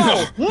 please,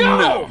 no!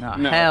 No!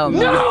 Hell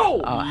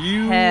no! Oh,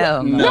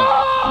 hell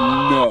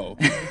no! No!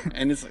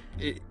 And it's like,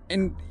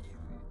 and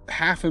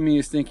half of me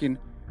is thinking,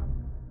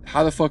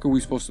 how the fuck are we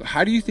supposed to?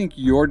 How do you think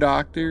your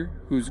doctor,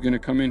 who's gonna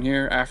come in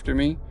here after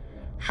me,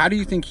 how do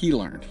you think he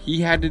learned?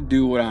 He had to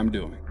do what I'm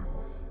doing.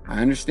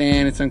 I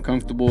understand it's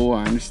uncomfortable.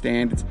 I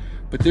understand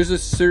but there's a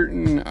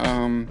certain,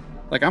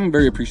 like I'm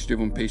very appreciative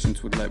when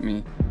patients would let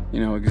me,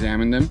 you know,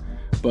 examine them.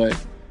 But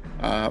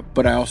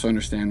I also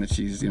understand that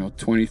she's, you know,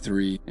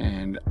 23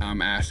 and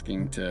I'm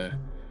asking to,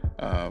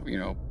 you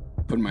know,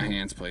 put my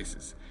hands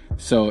places.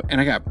 So,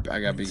 and I got big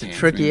hands. It's a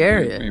tricky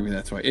area. Maybe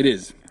that's why it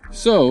is.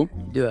 So.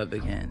 You do have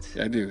big hands.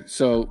 I do.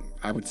 So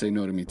I would say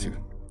no to me too.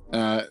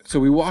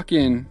 So we walk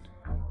in,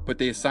 but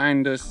they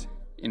assigned us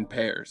in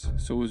pairs.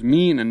 So it was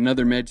me and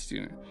another med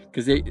student.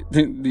 Because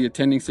the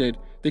attending said,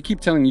 they keep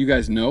telling you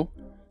guys no,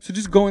 so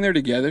just go in there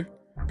together,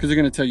 because they're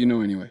going to tell you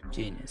no anyway.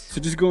 Genius. So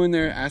just go in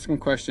there, ask them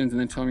questions, and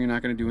then tell them you're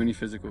not going to do any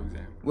physical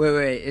exam.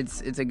 Wait,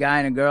 it's a guy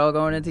and a girl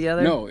going in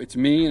together? No, it's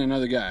me and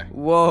another guy.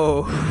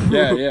 Whoa.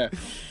 Yeah.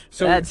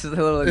 So that's a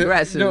little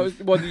aggressive. No,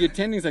 well, the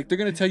attending's like, they're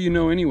going to tell you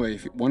no anyway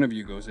if one of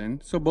you goes in.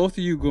 So both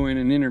of you go in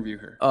and interview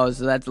her. Oh,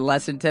 so that's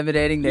less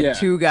intimidating that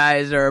two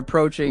guys are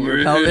approaching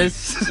your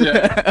pelvis?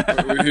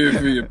 Yeah, we're here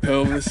for your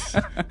pelvis.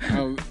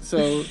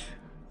 So...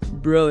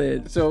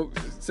 Brilliant. So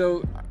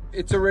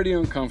it's already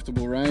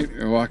uncomfortable, right?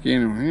 We walk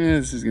in and we're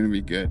like, this is going to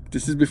be good.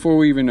 This is before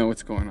we even know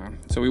what's going on.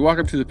 So we walk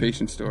up to the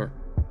patient's door,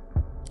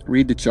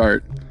 read the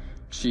chart.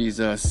 She's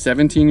a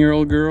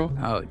 17-year-old girl.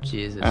 Oh,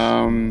 Jesus.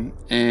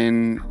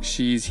 And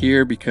she's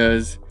here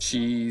because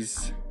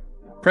she's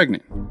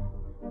pregnant.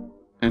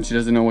 And she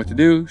doesn't know what to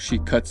do. She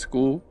cut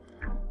school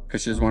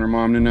because she doesn't want her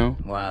mom to know.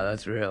 Wow,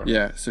 that's real.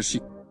 Yeah, so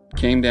she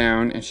came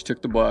down and she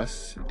took the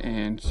bus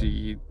and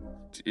she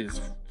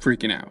is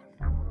freaking out.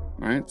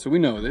 Right? So we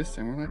know this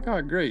and we're like,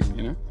 oh, great,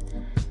 you know?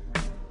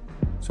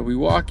 So we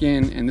walk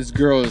in and this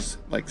girl is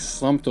like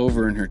slumped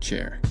over in her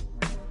chair.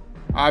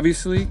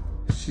 Obviously,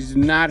 she's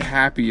not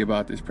happy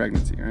about this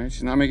pregnancy, right?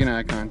 She's not making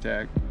eye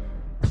contact.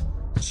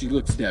 She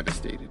looks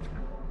devastated.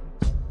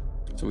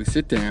 So we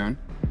sit down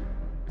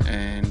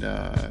and,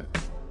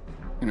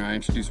 you know, I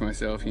introduce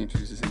myself, he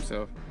introduces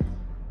himself,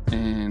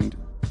 and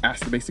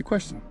ask the basic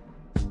question.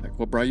 Like,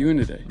 what brought you in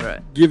today?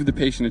 Right. Give the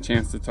patient a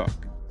chance to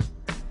talk.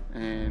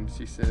 And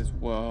she says,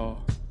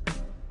 well,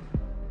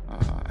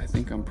 I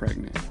think I'm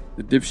pregnant.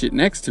 The dipshit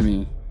next to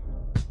me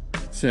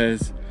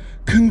says,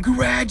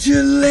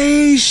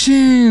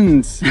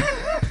 congratulations!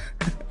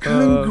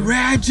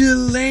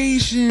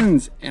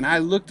 Congratulations! And I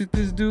looked at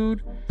this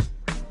dude,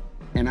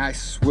 and I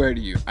swear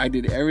to you, I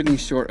did everything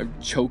short of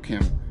choke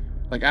him.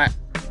 Like, I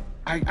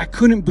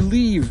couldn't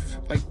believe,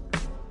 like,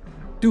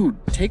 dude,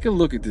 take a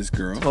look at this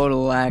girl.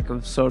 Total lack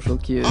of social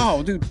cues.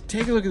 Oh, dude,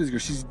 take a look at this girl.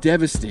 She's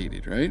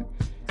devastated, right?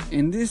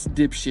 And this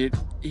dipshit,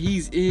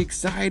 he's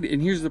excited.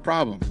 And here's the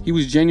problem. He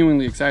was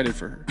genuinely excited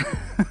for her.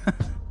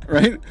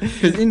 Right?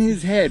 Because in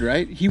his head,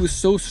 right, he was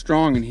so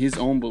strong in his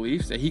own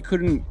beliefs that he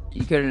couldn't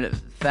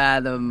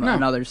fathom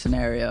another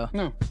scenario.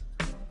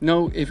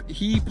 No, if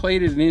he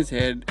played it in his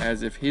head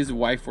as if his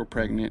wife were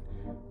pregnant,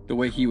 the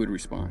way he would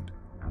respond.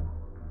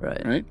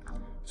 Right?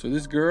 So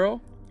this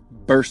girl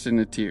burst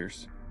into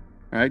tears.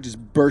 Right? Just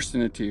burst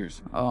into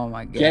tears. Oh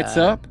my God. Gets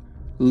up,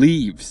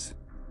 leaves.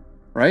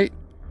 Right?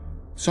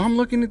 So I'm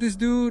looking at this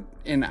dude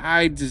and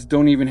I just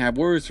don't even have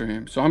words for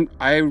him. So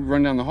I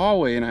run down the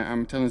hallway and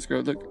I'm telling this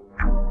girl, look,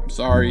 I'm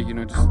sorry,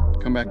 just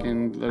come back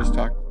in, let us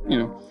talk,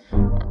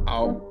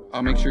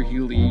 I'll make sure he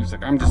leaves.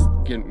 Like, I'm just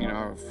getting,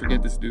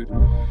 forget this dude.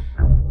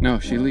 No,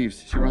 she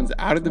leaves. She runs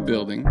out of the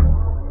building,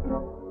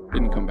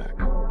 didn't come back.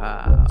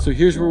 So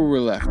here's where we're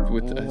left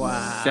with a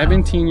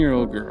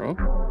 17-year-old girl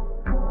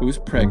who was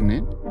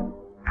pregnant,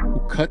 who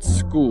cut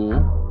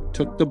school,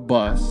 took the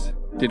bus,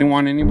 didn't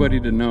want anybody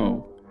to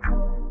know.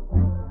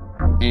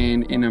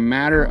 And in a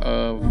matter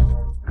of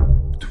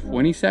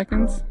 20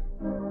 seconds,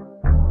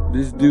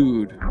 this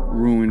dude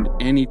ruined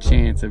any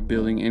chance of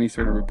building any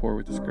sort of rapport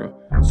with this girl.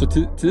 So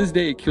to this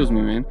day, it kills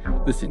me, man.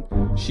 Listen,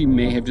 she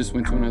may have just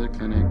went to another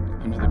clinic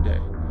another day.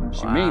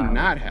 She may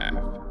not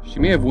have. She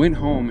may have went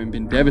home and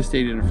been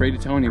devastated and afraid to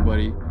tell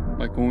anybody.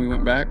 Like when we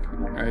went back,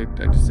 I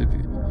just said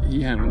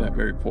he handled that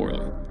very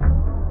poorly.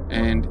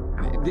 And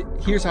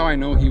here's how I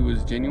know he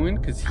was genuine,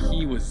 because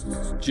he was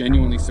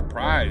genuinely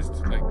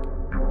surprised, like,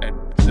 at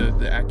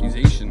the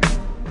accusation.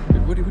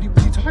 Like, what are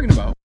you talking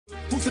about?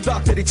 Who's the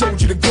doctor they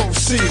told you to go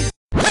see?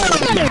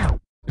 Like,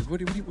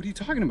 what are you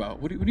talking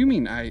about? What do you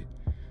mean? I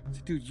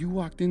said, dude, you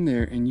walked in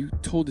there and you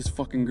told this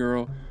fucking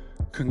girl,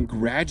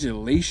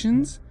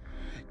 congratulations?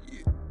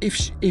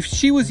 If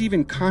she was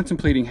even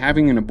contemplating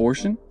having an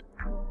abortion,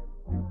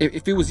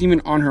 if it was even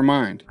on her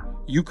mind,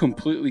 you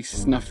completely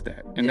snuffed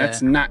that. And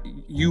that's not,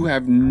 you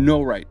have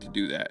no right to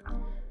do that.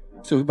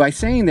 So by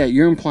saying that,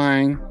 you're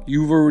implying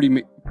you've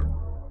already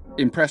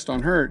impressed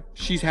on her,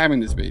 she's having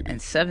this baby.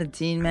 And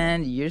 17,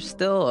 man, you're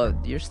still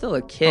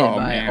a kid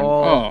by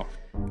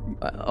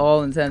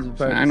all intents and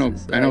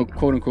purposes. I know,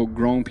 quote unquote,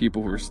 grown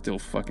people who are still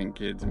fucking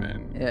kids,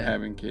 man,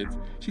 having kids.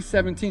 She's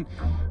 17,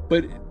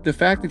 but the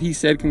fact that he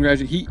said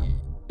congratulations, he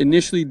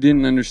initially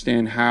didn't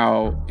understand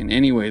how in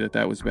any way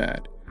that was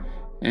bad,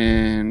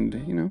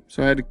 and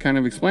so I had to kind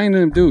of explain to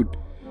him, dude,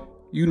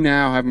 you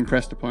now have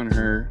impressed upon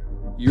her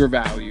your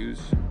values,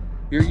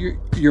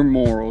 your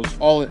morals,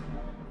 all it.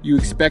 You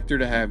expect her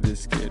to have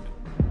this kid.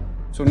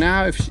 So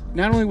now, if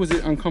not only was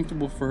it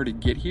uncomfortable for her to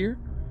get here,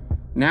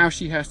 now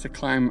she has to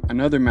climb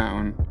another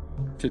mountain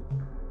to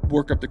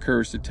work up the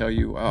courage to tell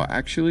you, oh,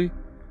 actually,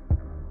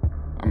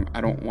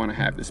 I don't want to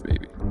have this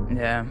baby.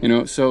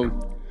 Yeah. So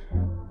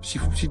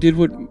she did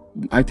what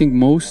I think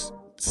most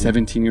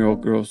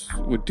 17-year-old girls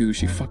would do.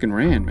 She fucking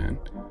ran, man.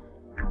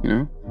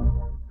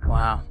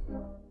 Wow.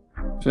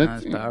 So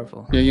that's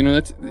powerful. Yeah,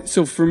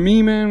 so for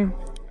me, man,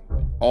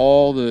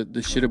 all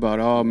the shit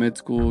about med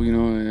school,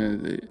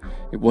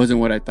 it wasn't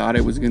what I thought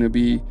it was gonna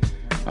be.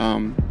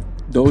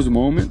 Those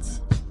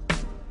moments,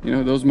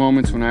 those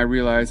moments when I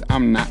realized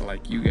I'm not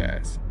like you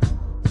guys.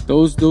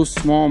 Those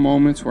small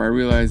moments where I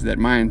realized that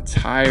my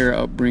entire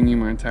upbringing,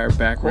 my entire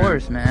background. Of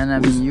course, man. I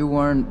mean, you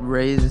weren't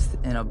raised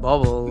in a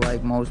bubble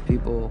like most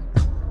people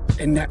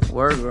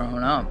were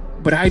growing up.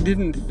 But I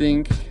didn't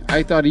think.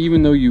 I thought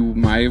even though you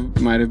might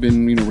have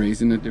been,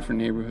 raised in a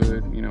different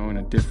neighborhood, in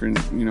a different,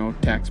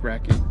 tax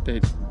bracket,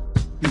 that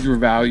these were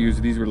values,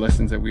 these were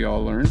lessons that we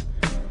all learned.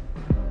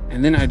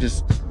 And then I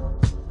just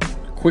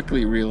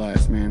quickly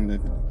realized, man,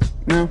 that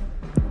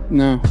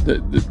no,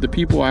 the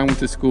people I went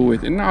to school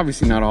with, and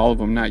obviously not all of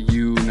them, not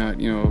you, not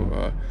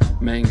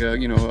Manga,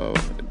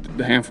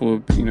 the handful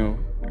of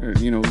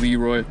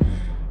Leroy,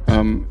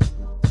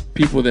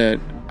 people that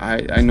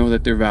I know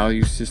that their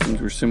value systems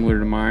were similar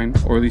to mine,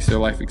 or at least their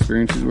life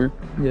experiences were.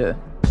 Yeah.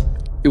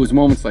 It was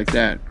moments like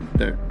that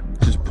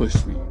just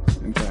pushed me.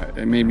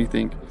 It made me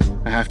think,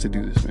 I have to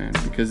do this, man,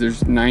 because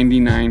there's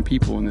 99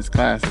 people in this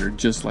class that are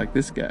just like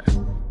this guy,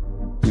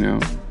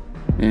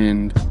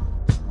 And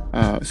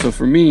so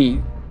for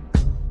me,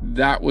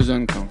 that was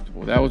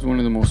uncomfortable. That was one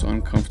of the most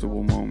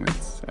uncomfortable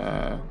moments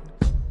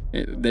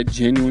that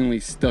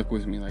genuinely stuck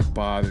with me, like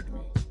bothered me.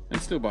 It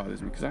still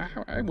bothers me because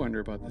I wonder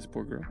about this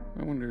poor girl.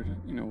 I wonder,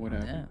 what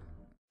happened. Yeah.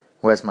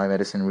 Where's my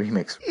Medicine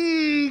remix?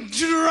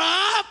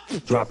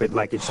 Drop it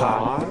like it's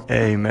hot.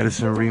 Hey,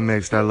 Medicine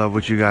Remixed. I love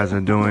what you guys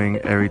are doing.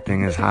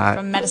 Everything is hot.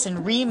 From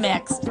Medicine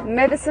Remixed.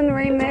 Medicine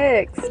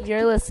Remix.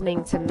 You're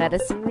listening to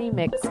Medicine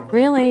Remix.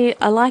 Really,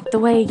 I like the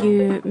way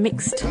you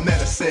mixed.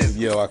 Medicine.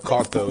 Yo, I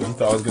caught those. You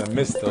thought I was going to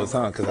miss those,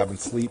 huh? Because I've been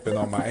sleeping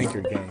on my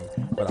anchor game.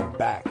 But I'm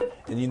back.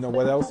 And you know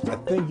what else? I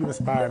think you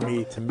inspired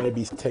me to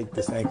maybe take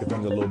this anchor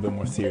thing a little bit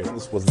more serious.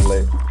 This was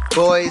lit.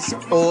 Boys,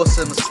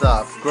 awesome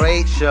stuff.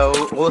 Great show.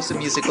 Awesome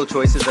musical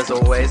choices as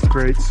always.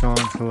 Great song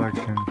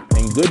selection.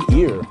 And good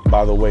ear,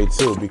 by the way,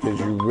 too, because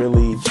you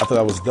really, I thought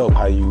that was dope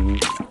how you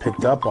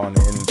picked up on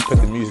it and put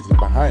the music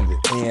behind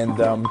it.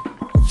 And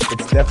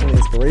it's definitely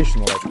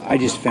inspirational. I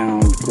just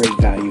found great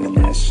value in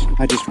this.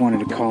 I just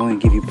wanted to call in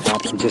and give you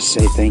props and just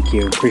say thank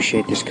you.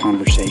 Appreciate this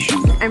conversation.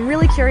 I'm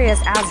really curious,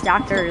 as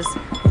doctors,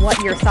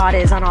 what your thought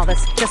is on all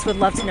this. Just would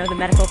love to know the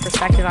medical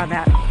perspective on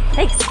that.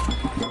 Thanks.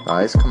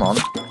 Guys, come on.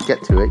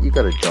 Get to it. You've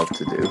got a job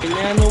to do.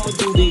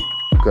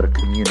 You've got a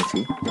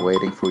community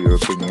waiting for your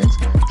opinions.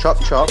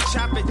 Chop, chop.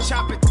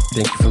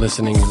 Thank you for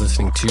listening. You're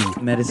listening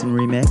to Medicine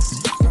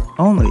Remixed,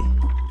 only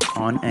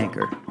on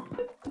Anchor.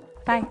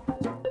 Bye.